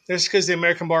 This is because the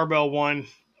American Barbell one,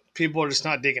 people are just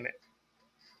not digging it.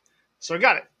 So I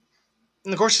got it.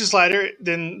 And of course, it's lighter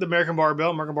than the American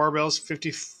Barbell. American Barbell is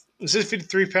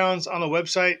 53 pounds on the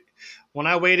website. When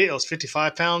I weighed it was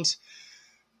 55 pounds.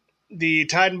 The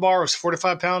Titan bar was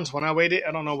 45 pounds when I weighed it.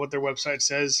 I don't know what their website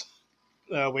says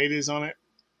weight is on it.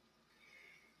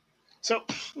 So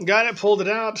got it, pulled it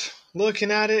out,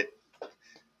 looking at it.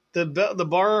 the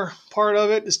bar part of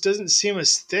it just doesn't seem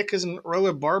as thick as a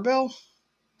regular barbell.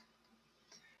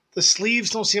 The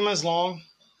sleeves don't seem as long.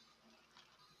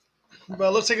 But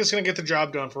it looks like it's going to get the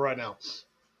job done for right now.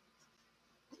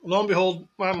 Lo and behold,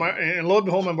 my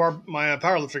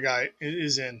powerlifter guy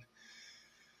is in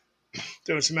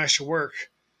doing some extra work.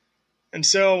 And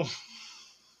so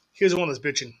he was the one that's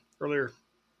bitching earlier.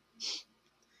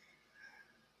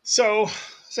 So I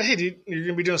said, hey, dude, you're going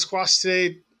to be doing squats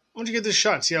today. Why don't you get this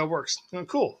shot and see how it works? I'm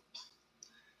cool.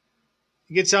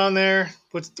 He gets on there,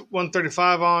 puts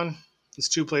 135 on. It's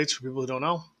 2 plates for people who don't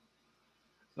know.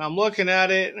 And I'm looking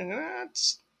at it, and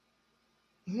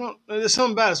there's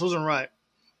something bad. This wasn't right.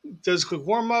 Does a quick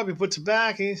warm-up. He puts it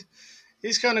back.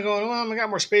 He's kind of going, well, I got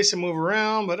more space to move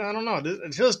around, but I don't know.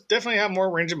 It feels definitely have more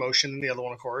range of motion than the other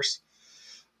one, of course.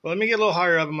 But let me get a little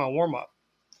higher up in my warm-up.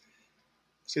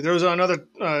 See, there was another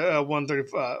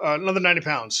 135, another 90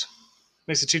 pounds.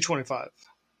 Makes it 225.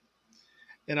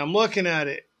 And I'm looking at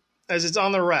it as it's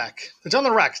on the rack. It's on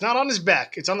the rack. It's not on his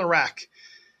back. It's on the rack.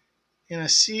 And I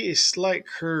see a slight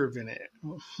curve in it.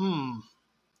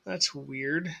 That's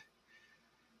weird.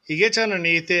 He gets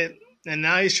underneath it, and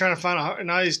now he's trying to find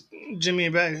now he's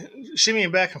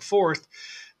shimmying back and forth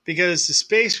because the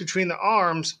space between the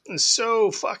arms is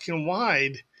so fucking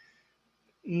wide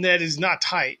that it's not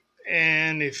tight.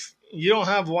 And if you don't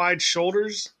have wide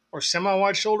shoulders or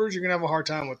semi-wide shoulders, you're going to have a hard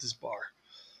time with this bar.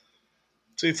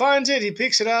 So he finds it, he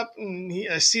picks it up, and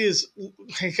I see he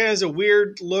kind of has a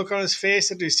weird look on his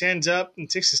face after he stands up and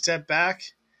takes a step back.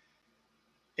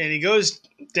 And he goes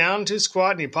down to his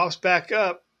squat and he pops back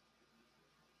up.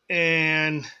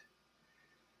 And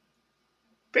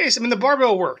basically, the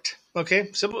barbell worked.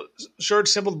 Okay, simple,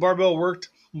 the barbell worked.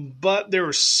 But there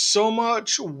was so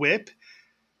much whip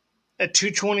at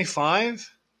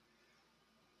 225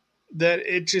 that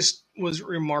it just was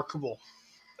remarkable.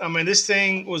 I mean, this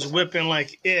thing was whipping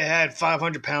like it had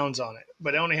 500 pounds on it,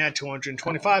 but it only had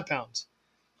 225 pounds.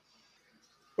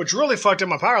 Which really fucked up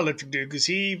my powerlifter dude because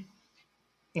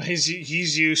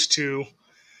he's used to,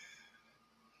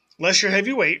 unless you're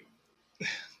heavyweight,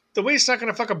 the weight's not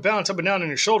going to fucking bounce up and down on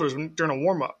your shoulders during a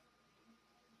warm-up.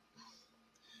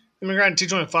 I mean, granted,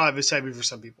 225 is heavy for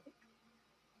some people.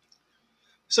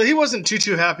 So he wasn't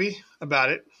too happy about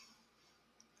it.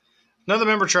 Another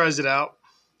member tries it out.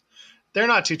 They're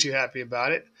not too happy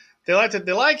about it. They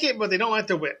like it, but they don't like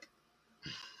the whip.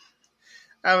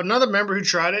 I have another member who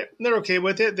tried it. And they're okay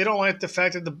with it. They don't like the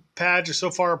fact that the pads are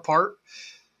so far apart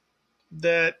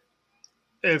that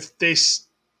if they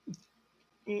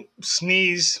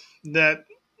sneeze, that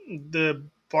the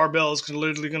barbell is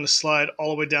literally going to slide all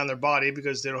the way down their body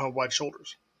because they don't have wide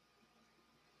shoulders.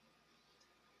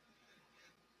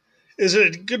 Is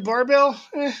it a good barbell?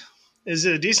 Is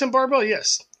it a decent barbell?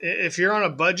 Yes. If you're on a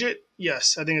budget,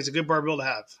 yes, I think it's a good barbell to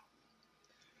have.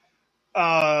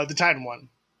 The Titan one.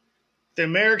 The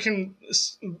American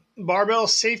barbell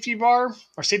safety bar,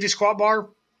 or safety squat bar,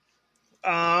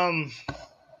 I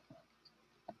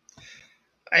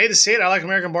hate to say it, I like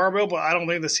American barbell, but I don't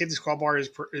think the safety squat bar is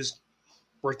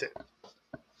worth it.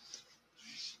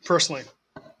 Personally.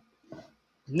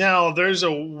 Now, there's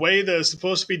a way that it's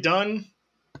supposed to be done.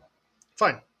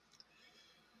 Fine.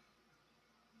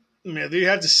 I mean, if you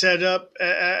have to set it up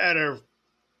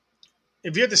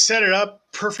if you have to set it up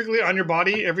perfectly on your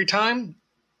body every time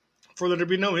for there to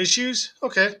be no issues,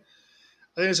 okay.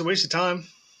 I think it's a waste of time.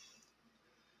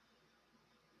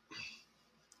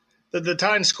 The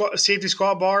Titan safety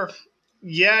squat bar,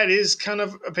 yeah, it is kind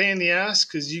of a pain in the ass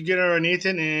because you get underneath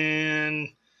it and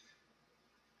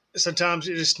sometimes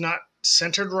it's just not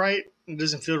centered right. It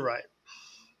doesn't feel right.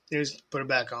 You just put it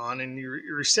back on and you're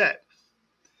reset.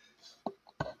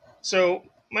 So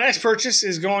my next purchase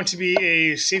is going to be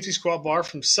a safety squat bar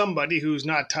from somebody who's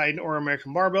not Titan or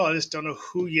American Barbell. I just don't know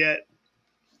who yet.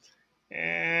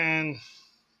 And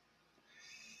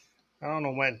I don't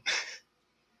know when.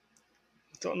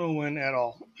 Don't know when at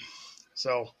all.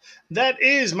 So that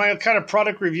is my kind of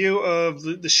product review of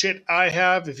the shit I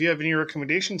have. If you have any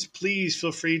recommendations, please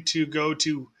feel free to go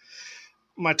to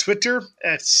my Twitter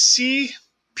at CPOScast.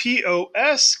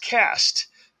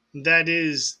 That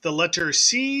is the letter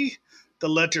C, the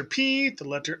letter P, the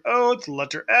letter O, the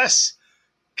letter S,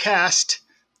 cast.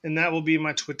 And that will be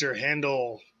my Twitter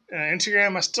handle.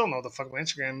 Instagram, I still don't know what the fuck my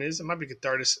Instagram is. It might be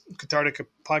Cathartic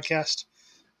Podcast.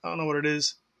 I don't know what it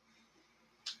is.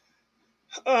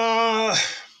 And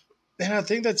I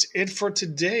think that's it for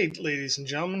today, ladies and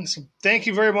gentlemen. So thank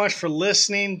you very much for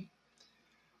listening.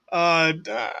 I'll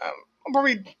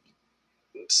probably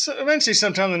eventually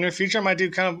sometime in the near future, I might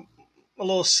do kind of a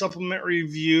little supplement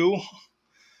review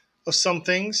of some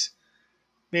things.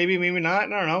 Maybe not. I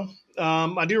don't know.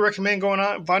 I do recommend going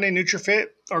out and finding Nutrifitt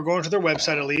or going to their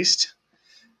website at least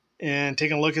and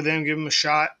taking a look at them, give them a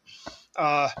shot.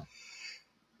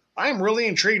 I'm really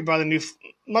intrigued by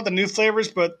not the new flavors,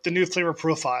 but the new flavor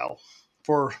profile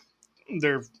for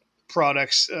their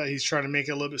products. He's trying to make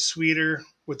it a little bit sweeter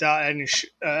without adding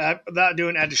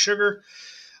added sugar.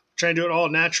 Trying to do it all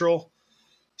natural.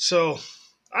 So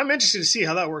I'm interested to see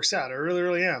how that works out. I really,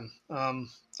 really am.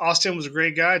 Austin was a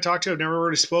great guy I talked to. I've never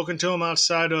really spoken to him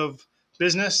outside of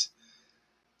business.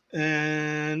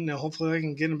 And hopefully I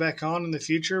can get him back on in the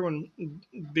future when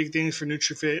big things for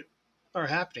Nutrifitt are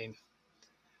happening.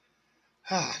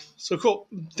 So cool.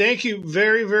 Thank you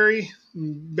very, very,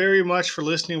 very much for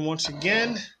listening once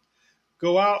again.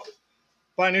 Go out,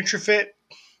 buy Nutrifitt.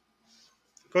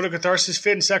 Go to Catharsis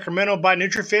Fit in Sacramento, buy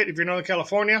Nutrifitt if you're in Northern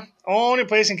California. Only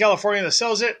place in California that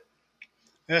sells it.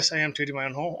 Yes, I am tooting my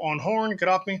own horn. Get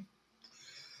off me.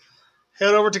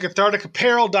 Head over to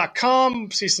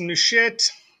catharticapparel.com. See some new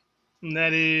shit. And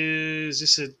that is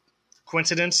just a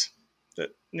coincidence that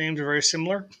names are very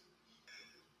similar.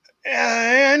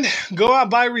 And go out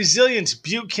and buy Resilience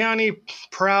Butte County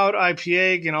Proud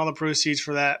IPA. And all the proceeds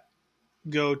for that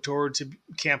go towards a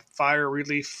Campfire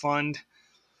Relief Fund.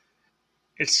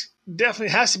 It's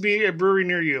definitely has to be a brewery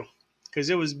near you because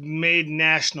it was made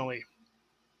nationally.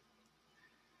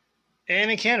 And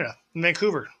in Canada, in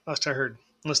Vancouver, last I heard,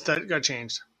 unless that got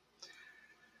changed.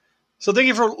 So thank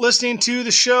you for listening to the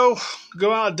show.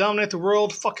 Go out and dominate the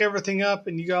world, fuck everything up,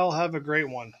 and you all have a great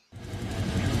one.